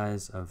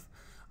pesticides,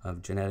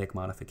 of genetic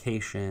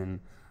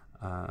modification,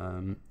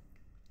 of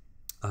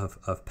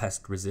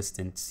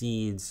pest-resistant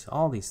seeds,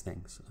 all these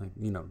things.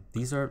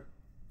 These are,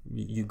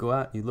 you go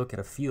out, you look at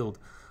a field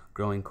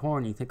growing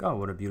corn, you think, oh,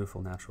 what a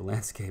beautiful natural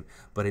landscape.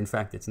 But in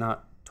fact, it's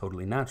not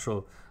totally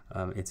natural.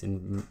 It's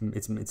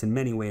in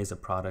many ways a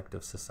product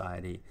of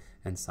society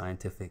and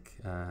scientific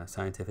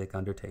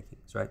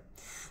undertakings, right?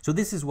 So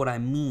this is what I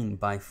mean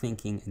by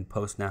thinking in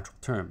post-natural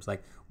terms,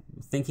 like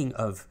thinking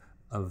of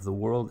the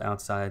world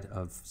outside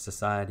of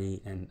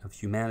society and of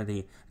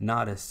humanity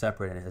not as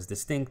separate and as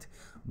distinct,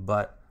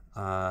 but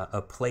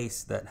a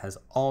place that has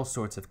all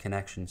sorts of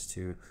connections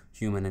to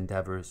human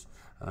endeavors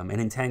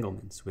and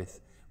entanglements with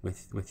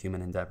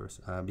human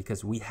endeavors,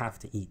 because we have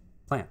to eat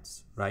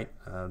plants, right?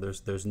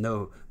 There's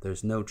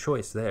no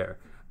choice there,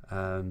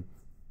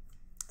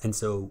 and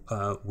so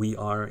we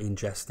are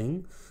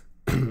ingesting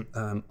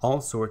all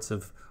sorts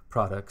of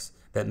products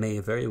that may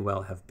very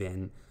well have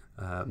been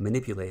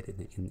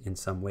manipulated in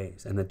some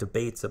ways. And the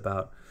debates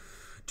about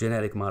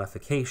genetic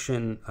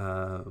modification,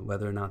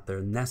 whether or not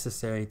they're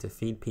necessary to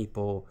feed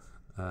people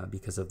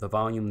because of the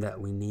volume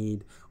that we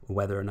need,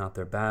 whether or not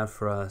they're bad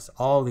for us,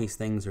 all these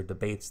things are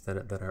debates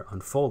that are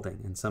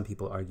unfolding. And some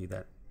people argue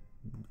that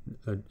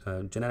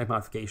genetic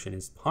modification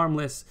is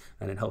harmless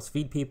and it helps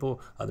feed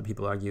people. Other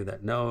people argue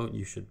that no,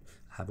 you should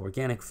have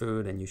organic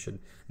food and you should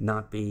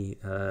not be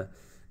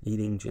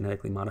eating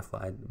genetically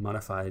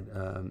modified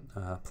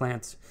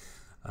plants.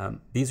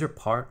 These are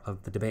part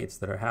of the debates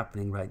that are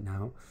happening right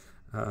now,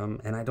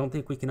 and I don't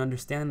think we can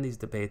understand these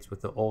debates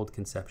with the old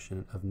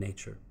conception of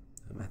nature.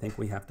 I think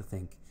we have to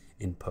think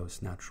in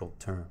post-natural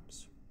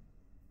terms.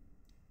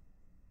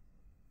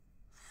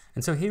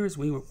 And so here is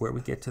where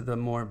we get to the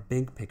more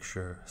big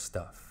picture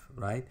stuff,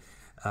 right?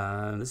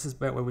 This is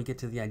where we get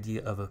to the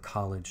idea of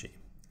ecology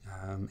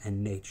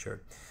and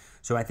nature.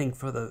 So I think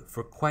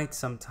for quite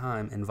some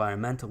time,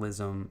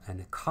 environmentalism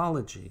and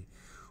ecology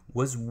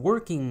was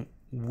working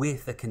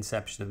with a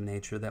conception of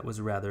nature that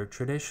was rather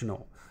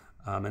traditional.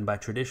 And by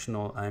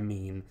traditional, I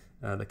mean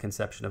the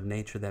conception of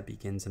nature that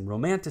begins in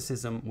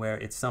Romanticism, where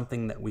it's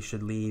something that we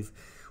should leave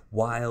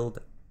wild,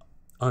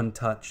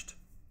 untouched,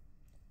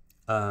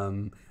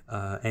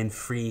 and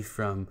free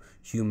from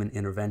human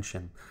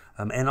intervention.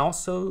 And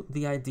also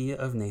the idea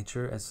of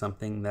nature as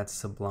something that's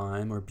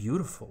sublime or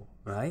beautiful,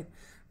 right?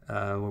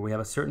 Where we have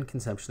a certain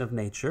conception of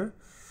nature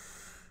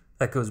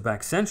that goes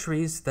back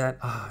centuries, that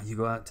you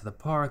go out to the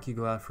park, you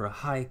go out for a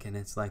hike, and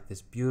it's like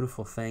this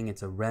beautiful thing.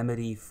 It's a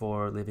remedy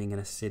for living in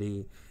a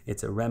city.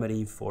 It's a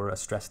remedy for a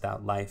stressed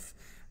out life.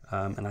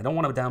 And I don't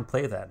want to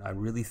downplay that. I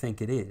really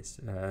think it is.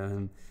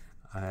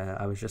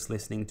 I was just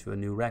listening to a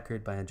new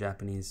record by a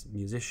Japanese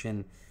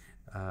musician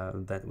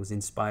that was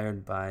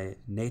inspired by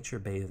nature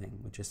bathing,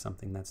 which is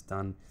something that's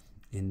done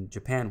in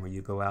Japan, where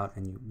you go out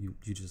and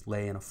you just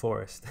lay in a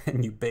forest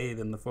and you bathe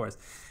in the forest.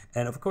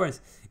 And of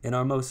course, in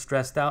our most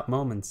stressed out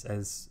moments,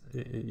 as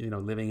you know,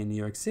 living in New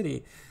York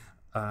City,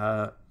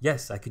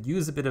 yes, I could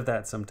use a bit of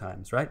that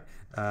sometimes, right?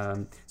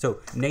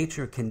 So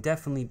nature can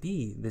definitely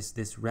be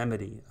this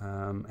remedy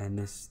and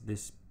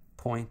this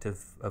point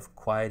of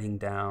quieting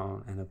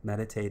down and of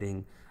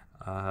meditating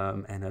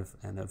and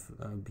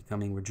of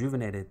becoming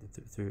rejuvenated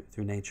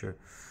through nature.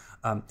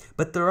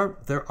 But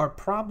there are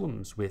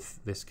problems with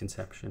this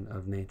conception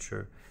of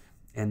nature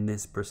and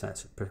this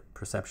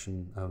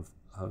perception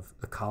of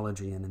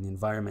ecology and an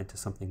environment as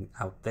something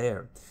out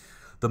there.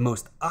 The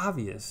most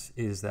obvious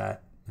is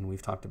that, and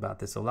we've talked about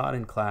this a lot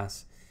in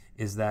class,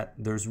 is that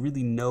there's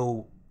really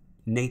no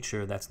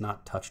nature that's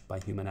not touched by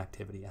human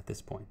activity at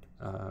this point.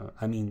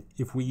 I mean,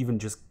 if we even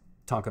just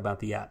talk about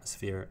the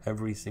atmosphere,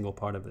 every single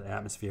part of the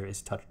atmosphere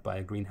is touched by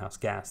a greenhouse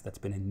gas that's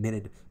been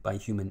emitted by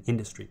human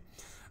industry.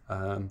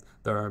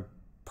 There are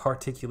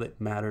particulate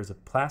matters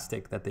of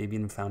plastic that they've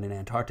even found in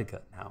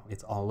Antarctica now.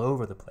 It's all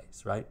over the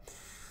place, right?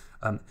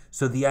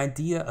 So the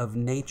idea of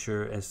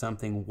nature as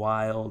something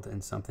wild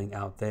and something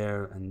out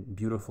there and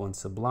beautiful and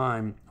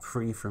sublime,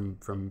 free from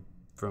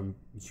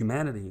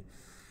humanity,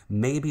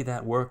 maybe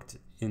that worked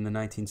in the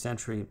 19th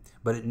century,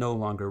 but it no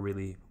longer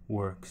really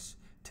works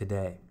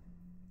today.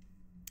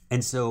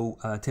 And so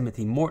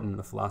Timothy Morton,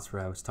 the philosopher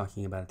I was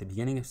talking about at the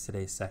beginning of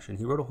today's session,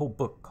 he wrote a whole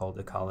book called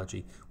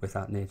Ecology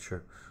Without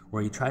Nature,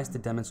 where he tries to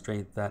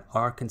demonstrate that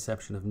our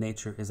conception of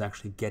nature is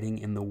actually getting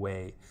in the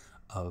way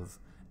of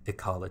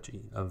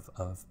ecology,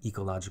 of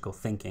ecological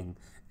thinking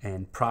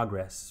and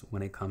progress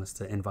when it comes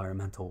to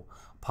environmental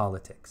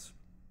politics.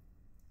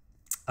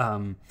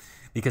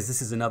 Because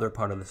this is another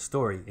part of the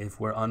story.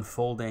 If we're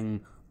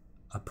unfolding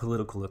a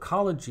political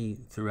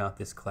ecology throughout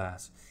this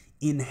class,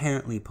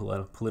 inherently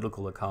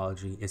political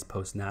ecology is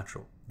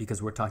post-natural,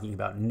 because we're talking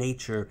about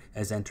nature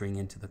as entering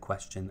into the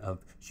question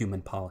of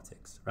human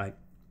politics, right?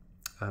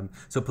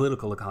 So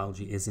political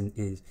ecology is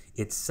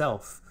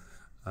itself,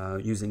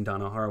 using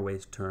Donna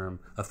Haraway's term,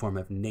 a form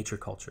of nature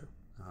culture,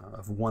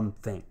 of one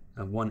thing,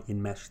 of one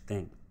enmeshed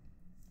thing.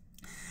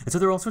 And so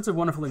there are all sorts of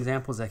wonderful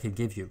examples I could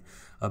give you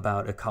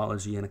about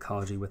ecology and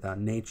ecology without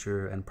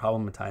nature, and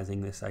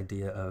problematizing this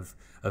idea of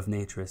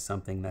nature as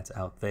something that's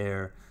out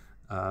there,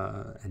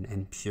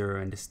 and pure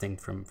and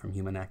distinct from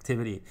human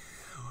activity.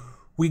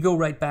 We go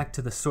right back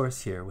to the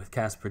source here with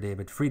Caspar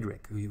David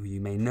Friedrich, who you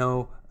may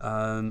know,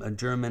 a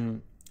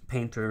German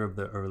painter of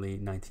the early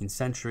 19th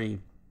century,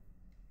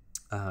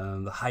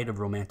 the height of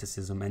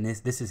Romanticism, and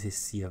this is his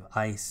Sea of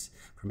Ice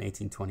from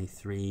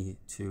 1823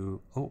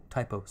 to, oh,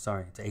 typo,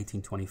 sorry, to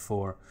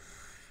 1824.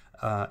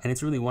 And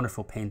it's a really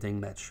wonderful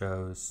painting that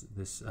shows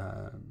this,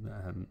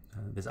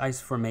 this ice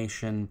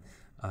formation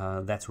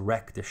that's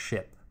wrecked a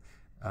ship.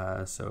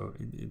 So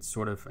it's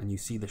sort of, and you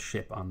see the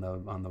ship on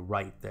the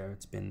right there.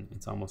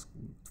 It's almost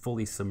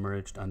fully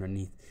submerged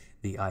underneath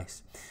the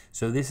ice.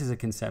 So this is a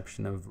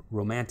conception of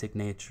romantic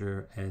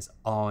nature as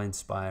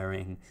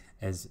awe-inspiring,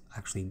 as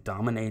actually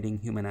dominating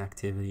human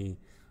activity,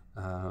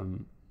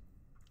 and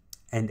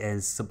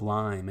as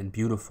sublime and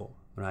beautiful,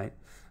 right?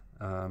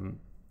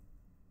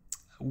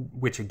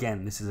 Which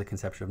again, this is a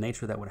conception of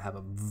nature that would have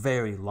a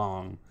very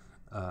long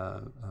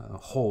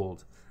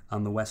hold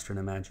on the Western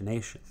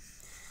imagination.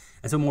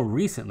 And so more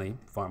recently,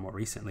 far more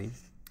recently,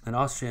 an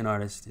Austrian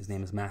artist, his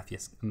name is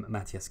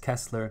Matthias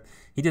Kessler,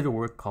 he did a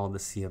work called The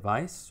Sea of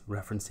Ice,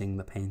 referencing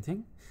the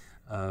painting,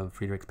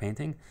 Friedrich's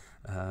painting,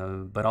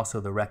 but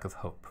also The Wreck of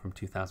Hope from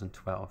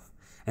 2012.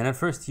 And at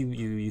first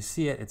you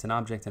see it, it's an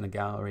object in a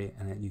gallery,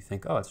 and you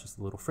think, oh, it's just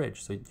a little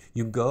fridge. So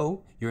you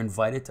go, you're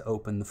invited to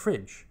open the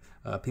fridge.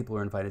 People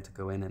are invited to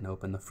go in and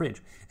open the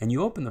fridge. And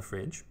you open the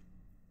fridge,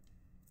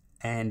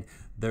 and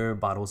there are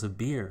bottles of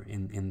beer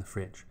in the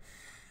fridge.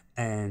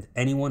 And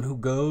anyone who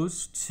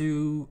goes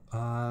to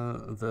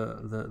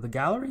the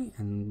gallery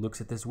and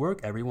looks at this work,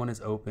 everyone is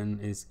open,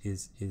 is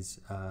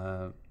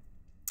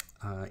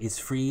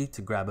free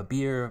to grab a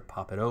beer,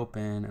 pop it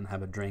open, and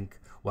have a drink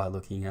while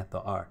looking at the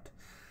art.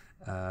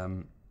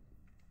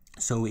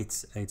 So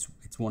it's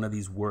one of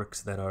these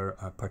works that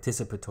are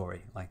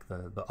participatory, like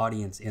the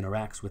audience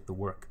interacts with the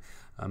work,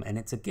 and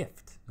it's a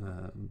gift.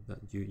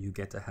 You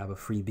get to have a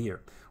free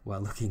beer while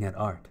looking at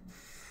art.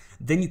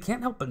 Then you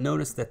can't help but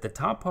notice that the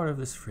top part of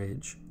this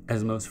fridge,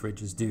 as most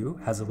fridges do,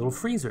 has a little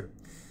freezer.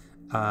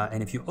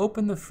 And if you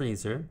open the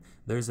freezer,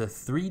 there's a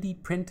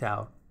 3D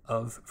printout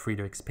of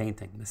Friedrich's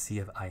painting, The Sea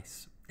of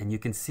Ice. And you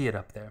can see it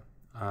up there.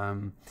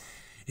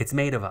 It's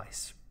made of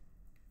ice.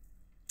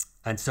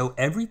 And so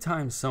every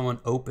time someone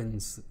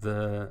opens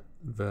the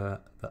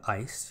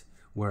ice,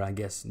 where I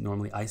guess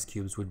normally ice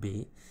cubes would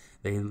be,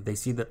 they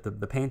see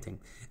the painting,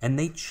 and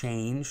they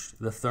change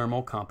the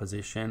thermal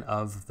composition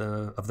of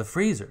the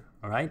freezer.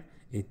 All right,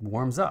 it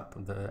warms up.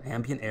 The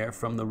ambient air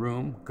from the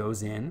room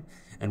goes in,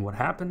 and what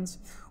happens?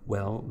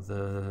 Well,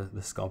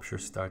 the sculpture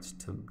starts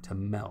to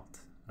melt.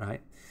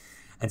 Right,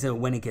 and so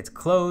when it gets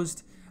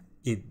closed,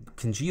 it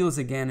congeals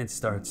again. It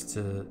starts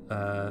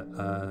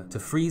to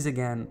freeze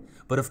again.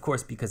 But of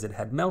course, because it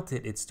had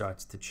melted, it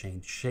starts to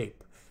change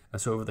shape.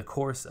 So over the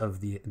course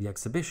of the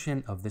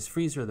exhibition of this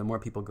freezer, the more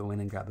people go in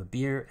and grab a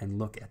beer and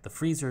look at the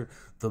freezer,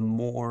 the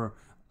more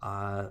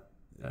the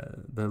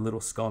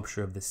little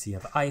sculpture of the Sea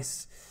of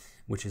Ice,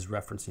 which is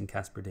referencing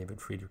Caspar David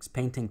Friedrich's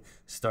painting,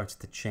 starts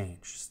to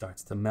change,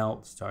 starts to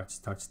melt, starts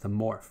to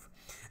morph.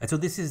 And so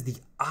this is the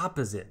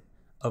opposite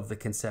of the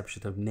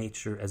conception of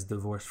nature as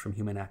divorced from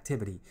human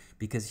activity,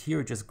 because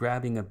here just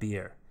grabbing a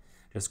beer,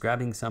 just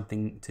grabbing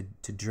something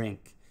to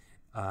drink,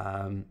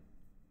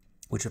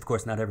 which of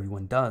course not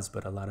everyone does,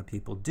 but a lot of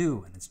people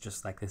do, and it's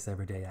just like this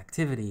everyday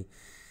activity,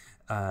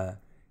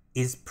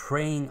 is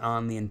preying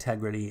on the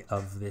integrity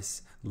of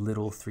this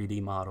little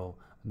 3D model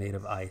made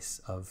of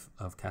ice of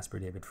Caspar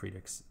David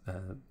Friedrich's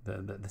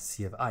the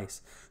Sea of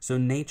Ice. So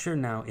nature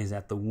now is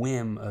at the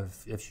whim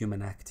of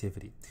human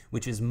activity,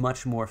 which is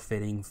much more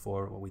fitting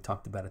for what we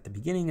talked about at the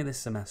beginning of this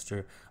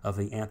semester of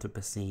the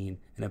Anthropocene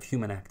and of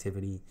human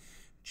activity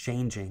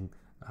changing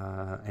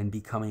and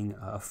becoming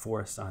a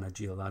force on a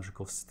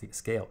geological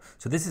scale.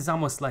 So this is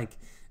almost like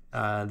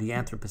the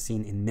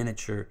Anthropocene in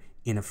miniature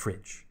in a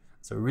fridge.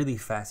 It's a really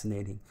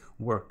fascinating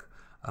work,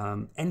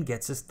 and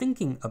gets us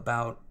thinking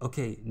about,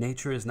 okay,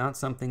 nature is not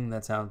something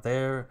that's out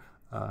there,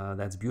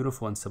 that's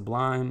beautiful and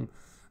sublime,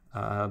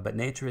 but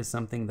nature is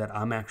something that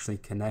I'm actually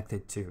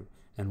connected to.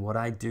 And what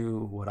I do,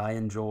 what I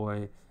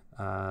enjoy,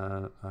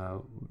 the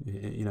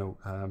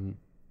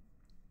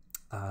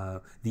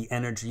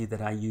energy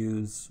that I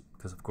use,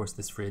 because of course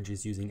this fridge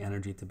is using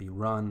energy to be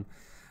run,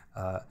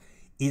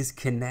 is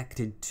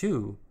connected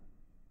to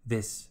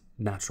this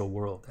natural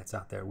world that's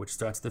out there, which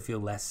starts to feel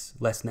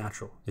less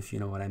natural, if you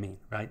know what I mean,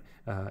 right?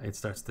 It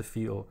starts to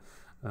feel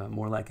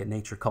more like a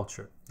nature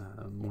culture,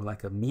 more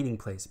like a meeting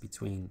place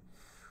between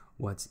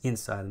what's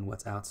inside and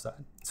what's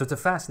outside. So it's a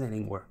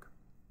fascinating work.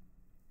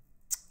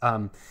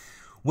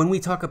 When we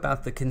talk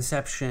about the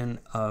conception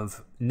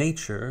of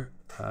nature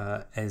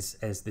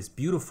as this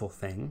beautiful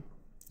thing,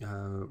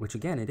 which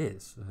again it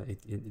is,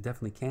 it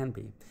definitely can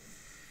be,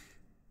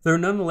 there are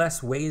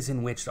nonetheless ways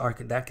in which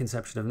that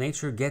conception of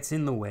nature gets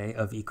in the way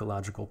of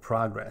ecological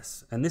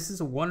progress. And this is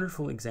a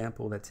wonderful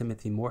example that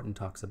Timothy Morton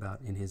talks about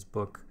in his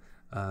book,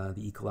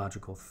 The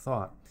Ecological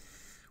Thought,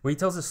 where he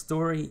tells a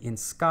story in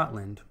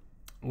Scotland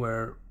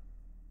where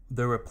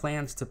there were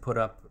plans to put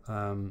up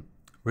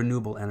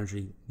renewable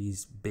energy,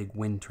 these big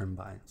wind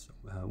turbines,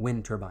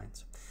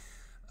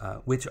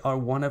 which are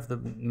one of the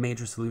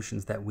major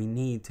solutions that we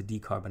need to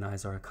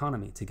decarbonize our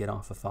economy, to get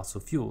off of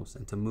fossil fuels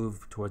and to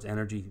move towards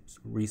energy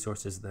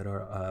resources that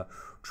are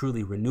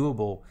truly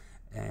renewable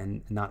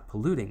and not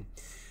polluting.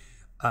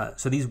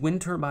 So these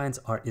wind turbines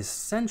are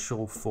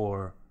essential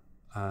for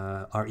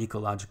our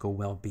ecological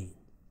well-being,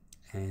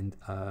 and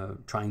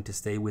trying to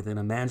stay within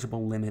a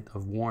manageable limit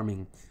of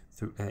warming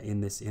through,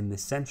 in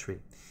this century.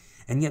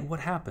 And yet, what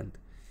happened?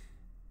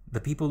 The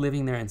people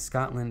living there in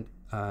Scotland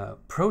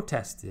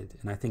protested,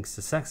 and I think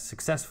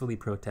successfully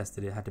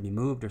protested. It had to be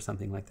moved or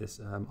something like this,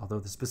 although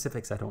the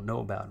specifics I don't know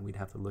about, and we'd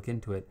have to look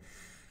into it.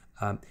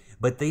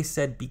 But they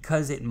said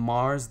because it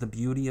mars the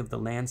beauty of the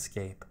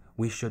landscape,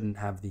 we shouldn't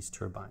have these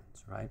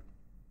turbines, right?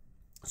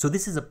 So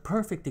this is a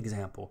perfect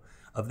example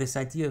of this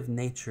idea of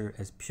nature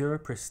as pure,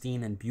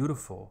 pristine, and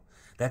beautiful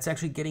that's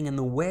actually getting in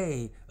the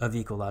way of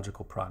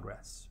ecological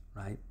progress,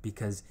 right?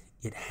 Because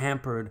it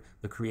hampered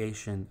the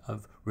creation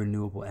of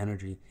renewable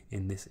energy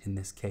in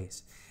this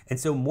case. And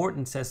so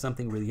Morton says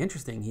something really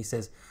interesting. He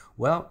says,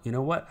 well, you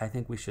know what? I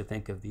think we should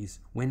think of these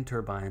wind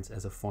turbines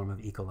as a form of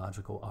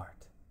ecological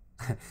art.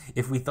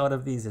 If we thought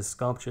of these as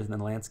sculptures in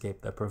the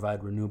landscape that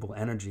provide renewable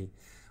energy,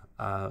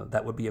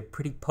 that would be a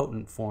pretty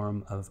potent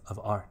form of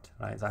art,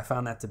 right? So I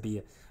found that to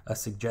be a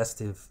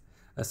suggestive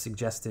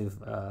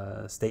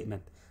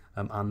statement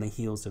on the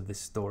heels of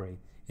this story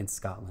in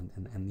Scotland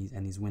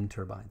and these wind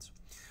turbines.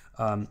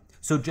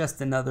 So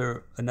just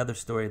another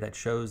story that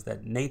shows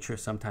that nature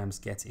sometimes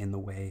gets in the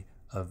way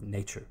of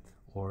nature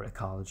or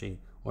ecology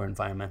or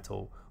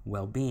environmental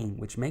well-being,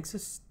 which makes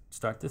us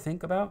start to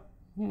think about,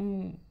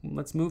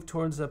 let's move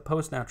towards a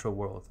post-natural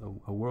world,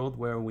 a world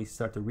where we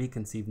start to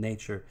reconceive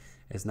nature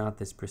as not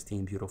this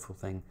pristine, beautiful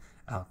thing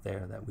out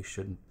there that we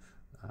shouldn't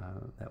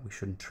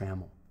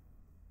trammel.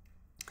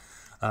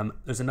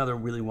 There's another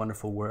really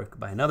wonderful work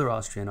by another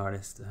Austrian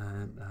artist.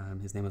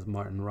 His name is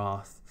Martin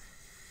Roth,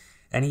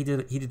 and he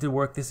did the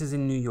work. This is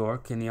in New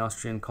York in the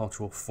Austrian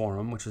Cultural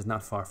Forum, which is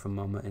not far from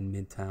MoMA in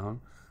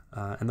Midtown.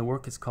 And the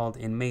work is called,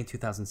 in May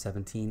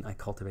 2017, I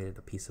Cultivated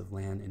a Piece of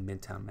Land in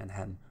Midtown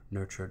Manhattan,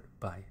 Nurtured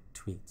by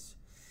Tweets.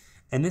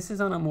 And this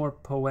is on a more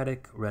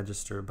poetic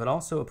register, but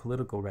also a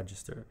political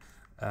register.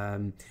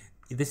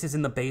 This is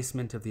in the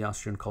basement of the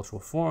Austrian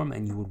Cultural Forum,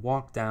 and you would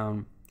walk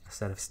down a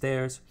set of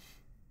stairs,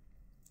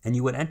 and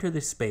you would enter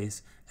this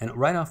space, and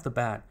right off the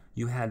bat,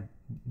 you had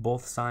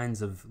both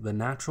signs of the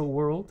natural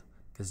world,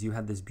 because you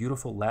had this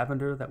beautiful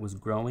lavender that was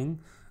growing,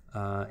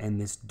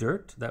 and this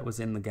dirt that was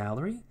in the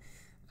gallery.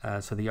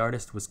 So the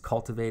artist was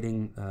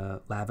cultivating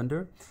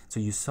lavender. So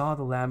you saw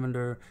the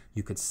lavender,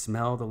 you could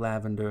smell the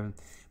lavender.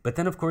 But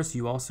then, of course,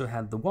 you also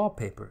had the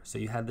wallpaper. So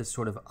you had this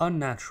sort of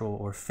unnatural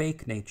or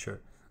fake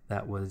nature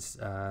that was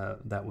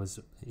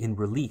in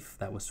relief,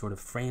 that was sort of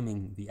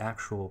framing the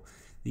actual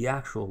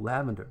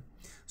lavender.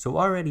 So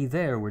already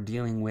there, we're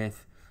dealing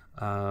with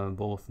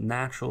both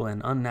natural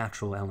and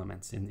unnatural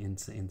elements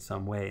in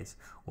some ways,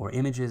 or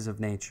images of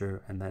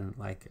nature, and then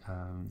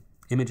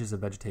images of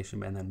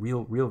vegetation, and then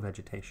real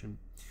vegetation.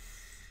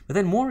 But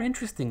then more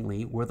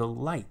interestingly were the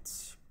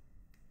lights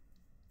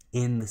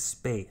in the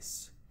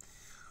space,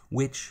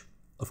 which,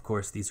 of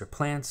course, these are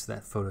plants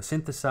that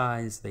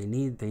photosynthesize, they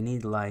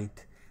need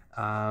light,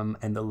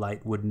 and the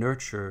light would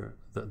nurture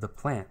the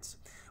plants.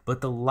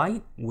 But the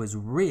light was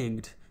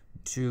rigged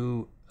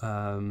to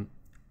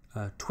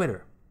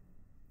Twitter.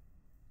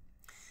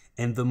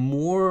 And the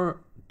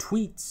more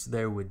tweets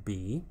there would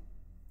be,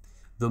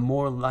 the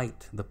more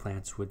light the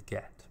plants would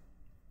get.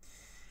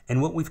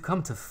 And what we've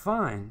come to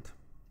find,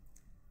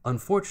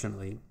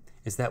 unfortunately,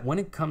 is that when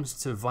it comes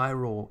to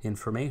viral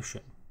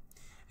information,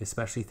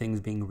 especially things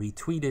being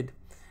retweeted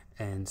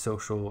and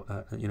social,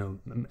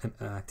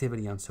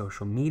 activity on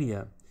social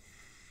media,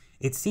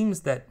 it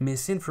seems that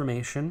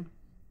misinformation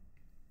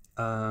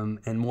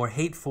and more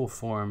hateful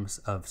forms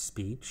of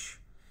speech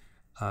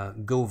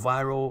go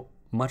viral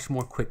much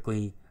more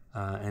quickly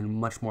and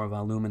much more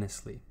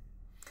voluminously.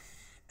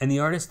 And the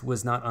artist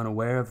was not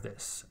unaware of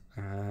this.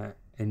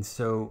 And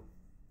so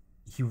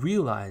he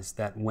realized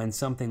that when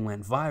something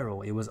went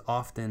viral, it was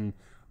often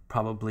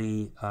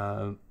probably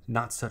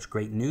not such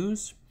great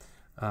news.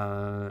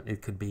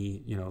 It could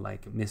be,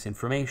 like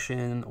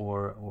misinformation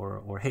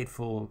or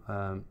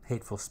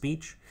hateful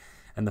speech.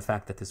 And the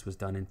fact that this was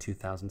done in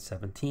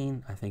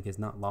 2017, I think, is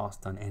not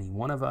lost on any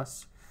one of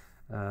us.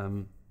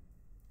 And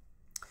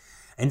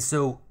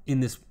so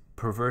in this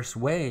perverse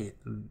way,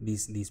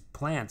 these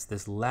plants,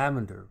 this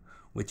lavender,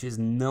 which is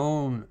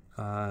known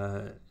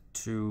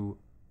to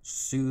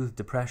soothe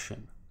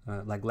depression.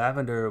 Like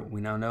lavender,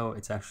 we now know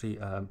it's actually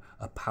a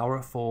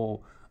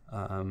powerful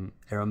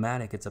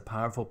aromatic. It's a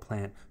powerful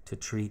plant to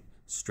treat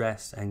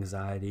stress,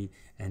 anxiety,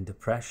 and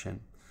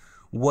depression.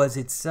 Was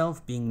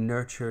itself being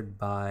nurtured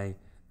by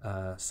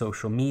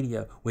social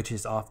media, which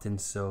is often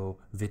so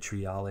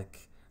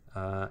vitriolic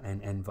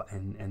and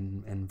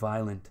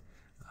violent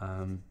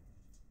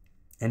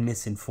and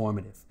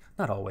misinformative.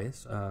 Not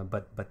always,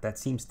 but that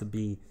seems to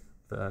be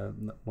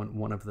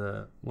one of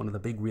the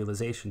big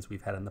realizations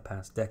we've had in the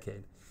past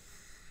decade.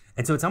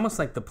 And so it's almost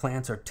like the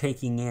plants are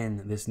taking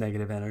in this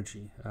negative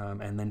energy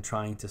and then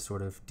trying to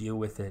sort of deal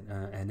with it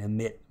and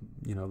emit,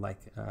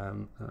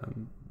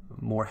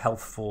 more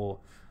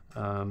healthful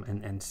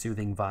and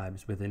soothing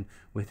vibes within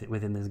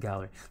this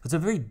gallery. It's a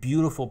very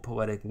beautiful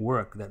poetic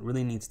work that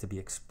really needs to be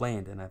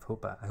explained, and I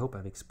hope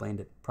I've explained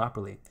it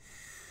properly.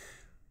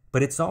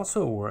 But it's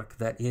also a work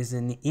that is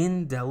an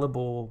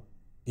indelible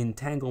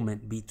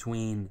entanglement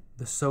between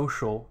the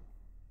social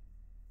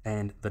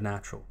and the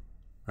natural,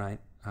 right?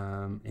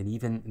 And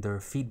even there are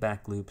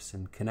feedback loops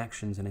and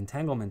connections and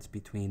entanglements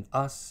between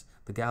us,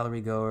 the gallery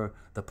goer,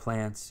 the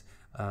plants,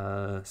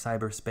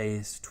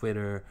 cyberspace,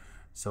 Twitter,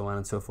 so on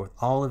and so forth.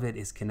 All of it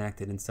is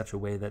connected in such a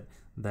way that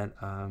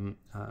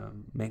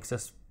makes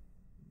us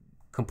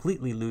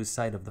completely lose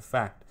sight of the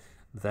fact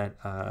that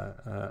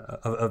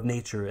of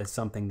nature as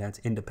something that's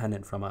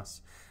independent from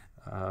us.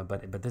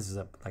 But this is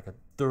like a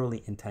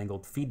thoroughly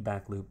entangled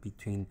feedback loop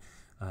between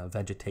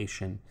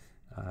vegetation,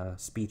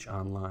 speech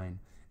online,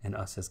 and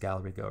us as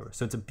gallery goers.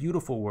 So it's a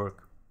beautiful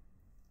work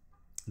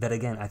that,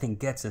 again, I think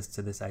gets us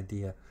to this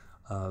idea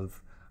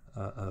of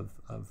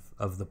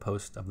the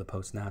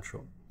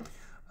post-natural.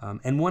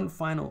 And one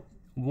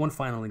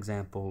final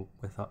example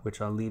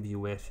which I'll leave you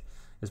with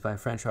is by a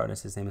French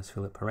artist. His name is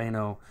Philippe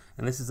Perreno,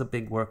 and this is a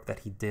big work that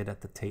he did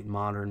at the Tate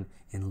Modern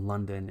in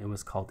London. It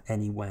was called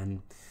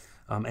Anywhen.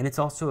 And it's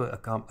also a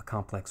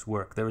complex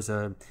work. There was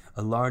a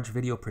large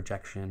video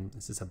projection.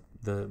 This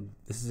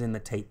is in the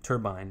Tate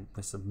Turbine.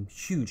 It's a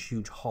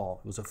huge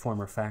hall. It was a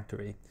former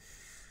factory.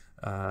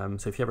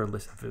 So if you ever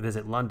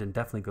visit London,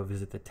 definitely go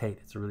visit the Tate.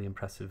 It's a really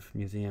impressive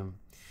museum.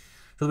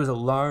 So there was a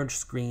large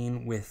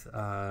screen with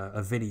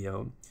a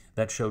video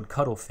that showed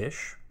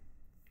cuttlefish,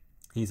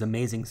 these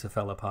amazing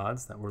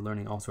cephalopods that we're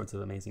learning all sorts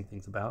of amazing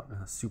things about,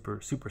 super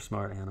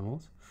smart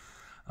animals.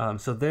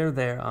 So they're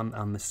there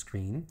on the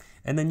screen,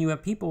 and then you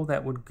have people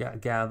that would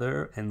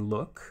gather and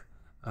look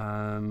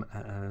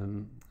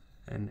and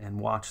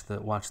watch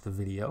the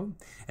video,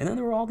 and then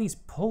there were all these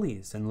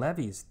pulleys and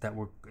levees that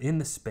were in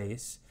the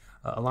space,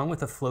 along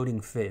with a floating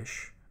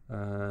fish,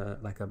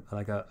 like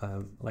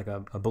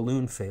a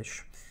balloon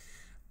fish,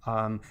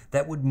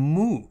 that would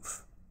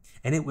move,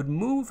 and it would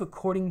move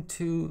according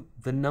to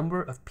the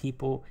number of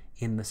people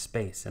in the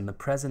space and the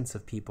presence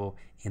of people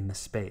in the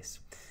space.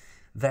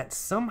 That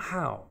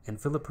somehow, and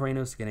Philippe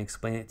Perreno is going to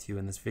explain it to you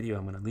in this video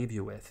I'm going to leave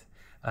you with,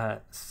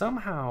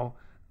 somehow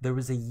there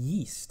was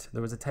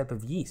a type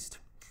of yeast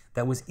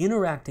that was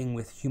interacting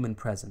with human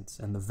presence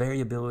and the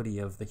variability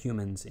of the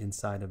humans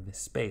inside of this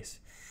space.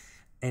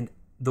 And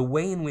the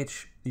way in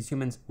which these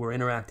humans were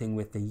interacting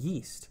with the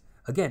yeast,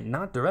 again,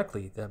 not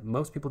directly,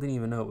 most people didn't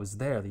even know it was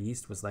there. The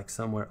yeast was like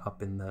somewhere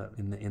up in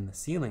the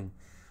ceiling.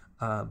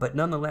 But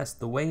nonetheless,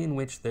 the way in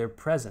which their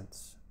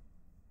presence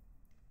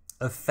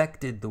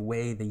affected the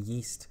way the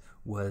yeast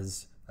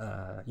was,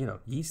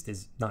 yeast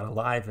is not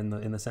alive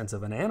in the sense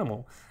of an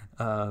animal,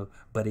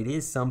 but it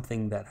is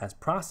something that has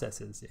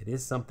processes. It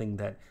is something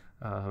that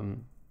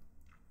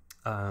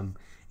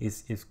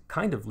is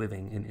kind of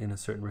living in a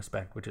certain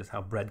respect, which is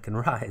how bread can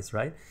rise,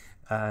 right?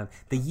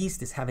 The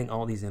yeast is having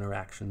all these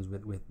interactions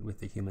with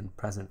the human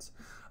presence.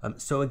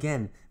 So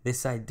again,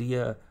 this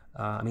idea,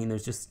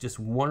 there's just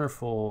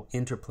wonderful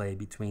interplay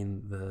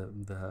between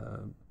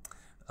the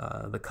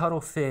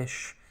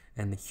cuttlefish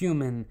and the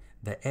human,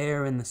 the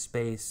air in the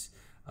space,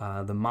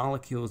 the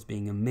molecules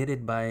being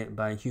emitted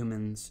by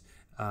humans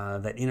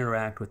that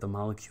interact with the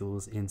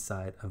molecules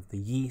inside of the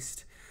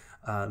yeast,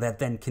 that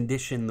then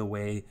condition the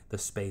way the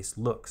space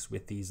looks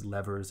with these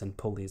levers and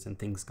pulleys and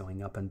things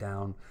going up and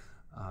down.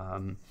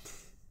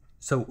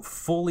 So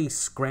fully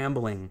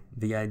scrambling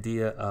the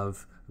idea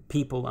of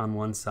people on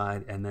one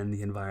side and then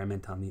the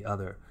environment on the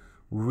other,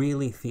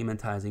 really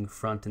thematizing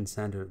front and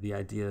center the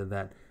idea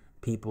that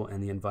people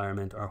and the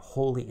environment are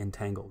wholly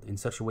entangled in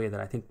such a way that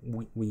I think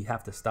we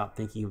have to stop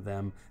thinking of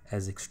them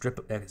as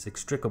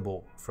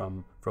extricable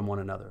from one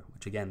another,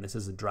 which again, this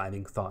is a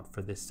driving thought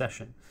for this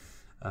session,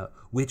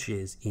 which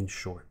is, in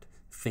short,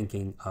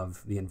 thinking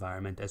of the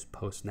environment as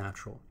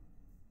post-natural.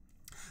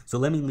 So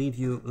let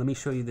me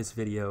show you this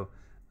video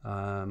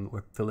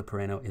where Philippe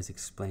Perreno is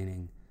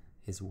explaining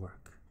his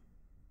work.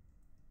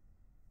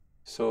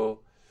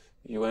 So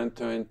you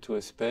enter into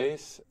a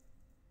space,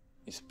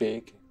 it's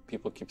big,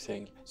 people keep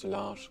saying it's a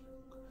large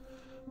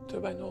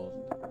turbine hall.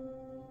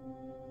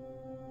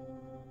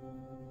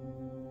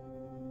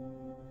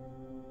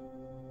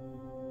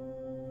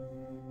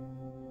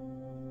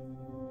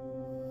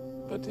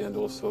 But and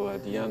also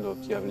at the end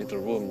of you have a little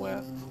room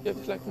where you have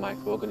this like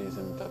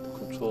microorganism that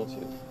controls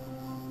you.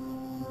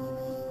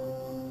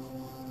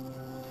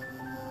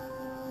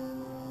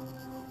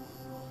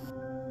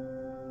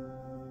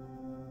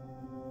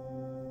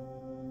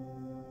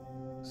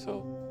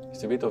 So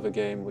it's a bit of a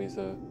game with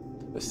a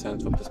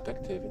sense of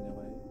perspective in a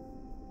way.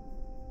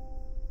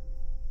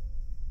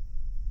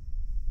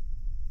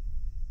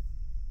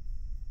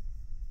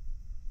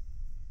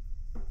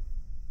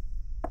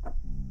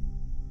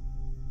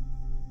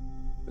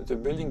 The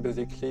building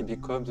basically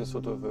becomes a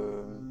sort of,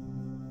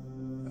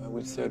 I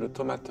will say, an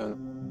automaton.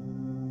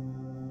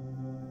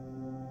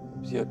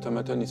 The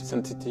automaton is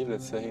sensitive,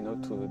 let's say,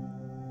 to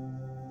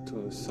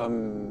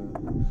some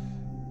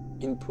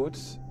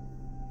inputs.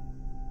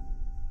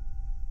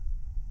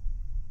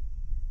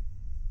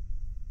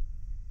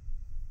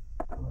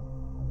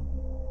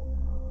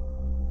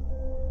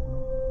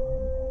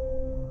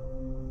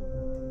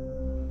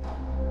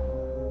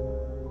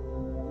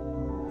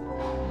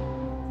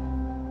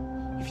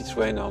 it's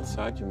rain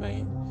outside, you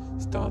may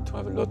start to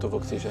have a lot of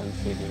oxygen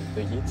feeding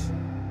the heat.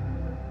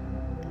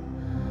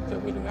 They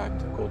will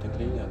react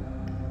accordingly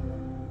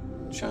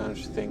and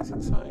change things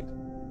inside.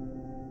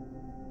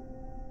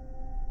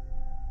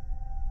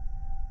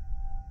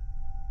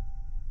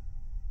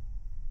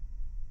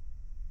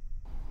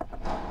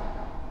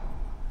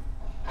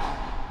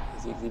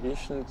 The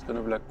exhibition is kind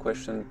of like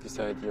question this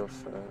idea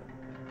of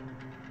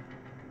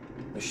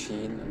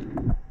machine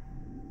and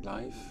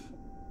life.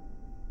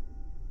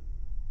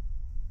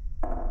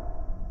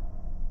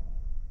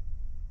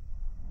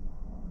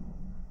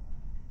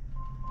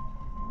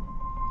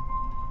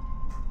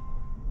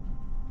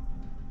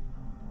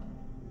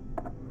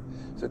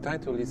 The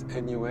title is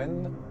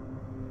Anywhen.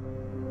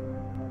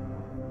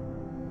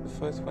 The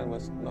first one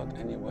was not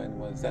Anywhen,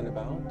 was Then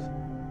About.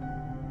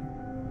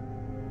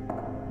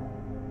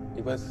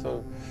 It was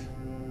sort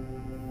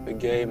of a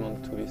game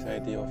onto this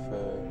idea of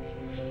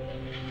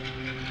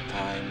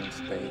time and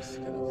space,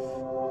 kind of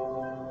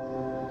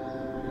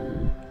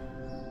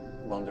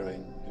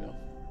wandering, you know.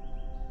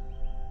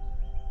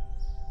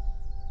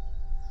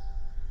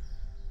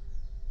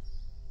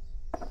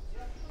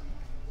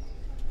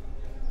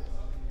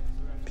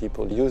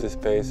 People use a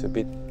space a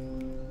bit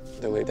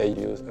the way they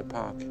use a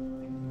park.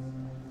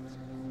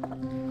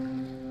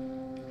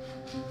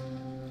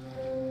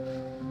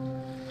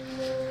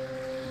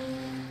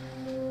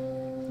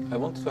 I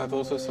want to have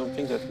also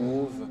something that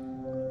moves,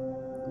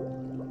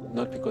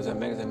 not because I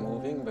make them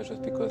moving, but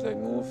just because I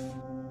move,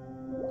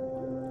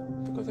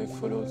 because I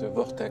follow the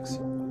vortex.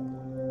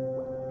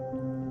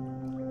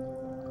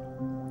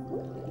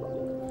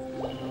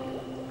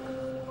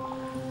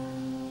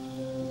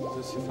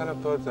 The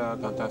cephalopods are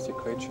fantastic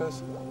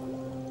creatures.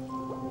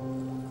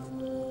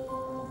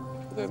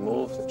 They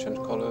move, they change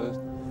colors.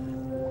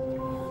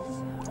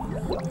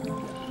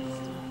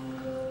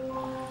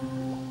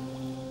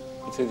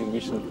 It's a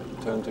exhibition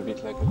turned a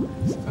bit like a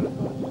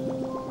cephalopod.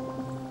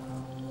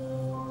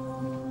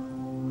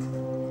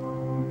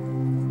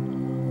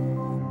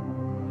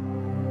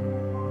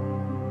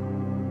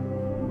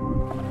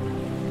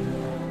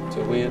 It's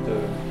a weird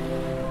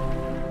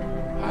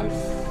half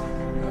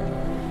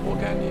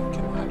organic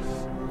and half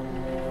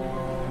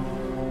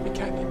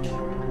mechanic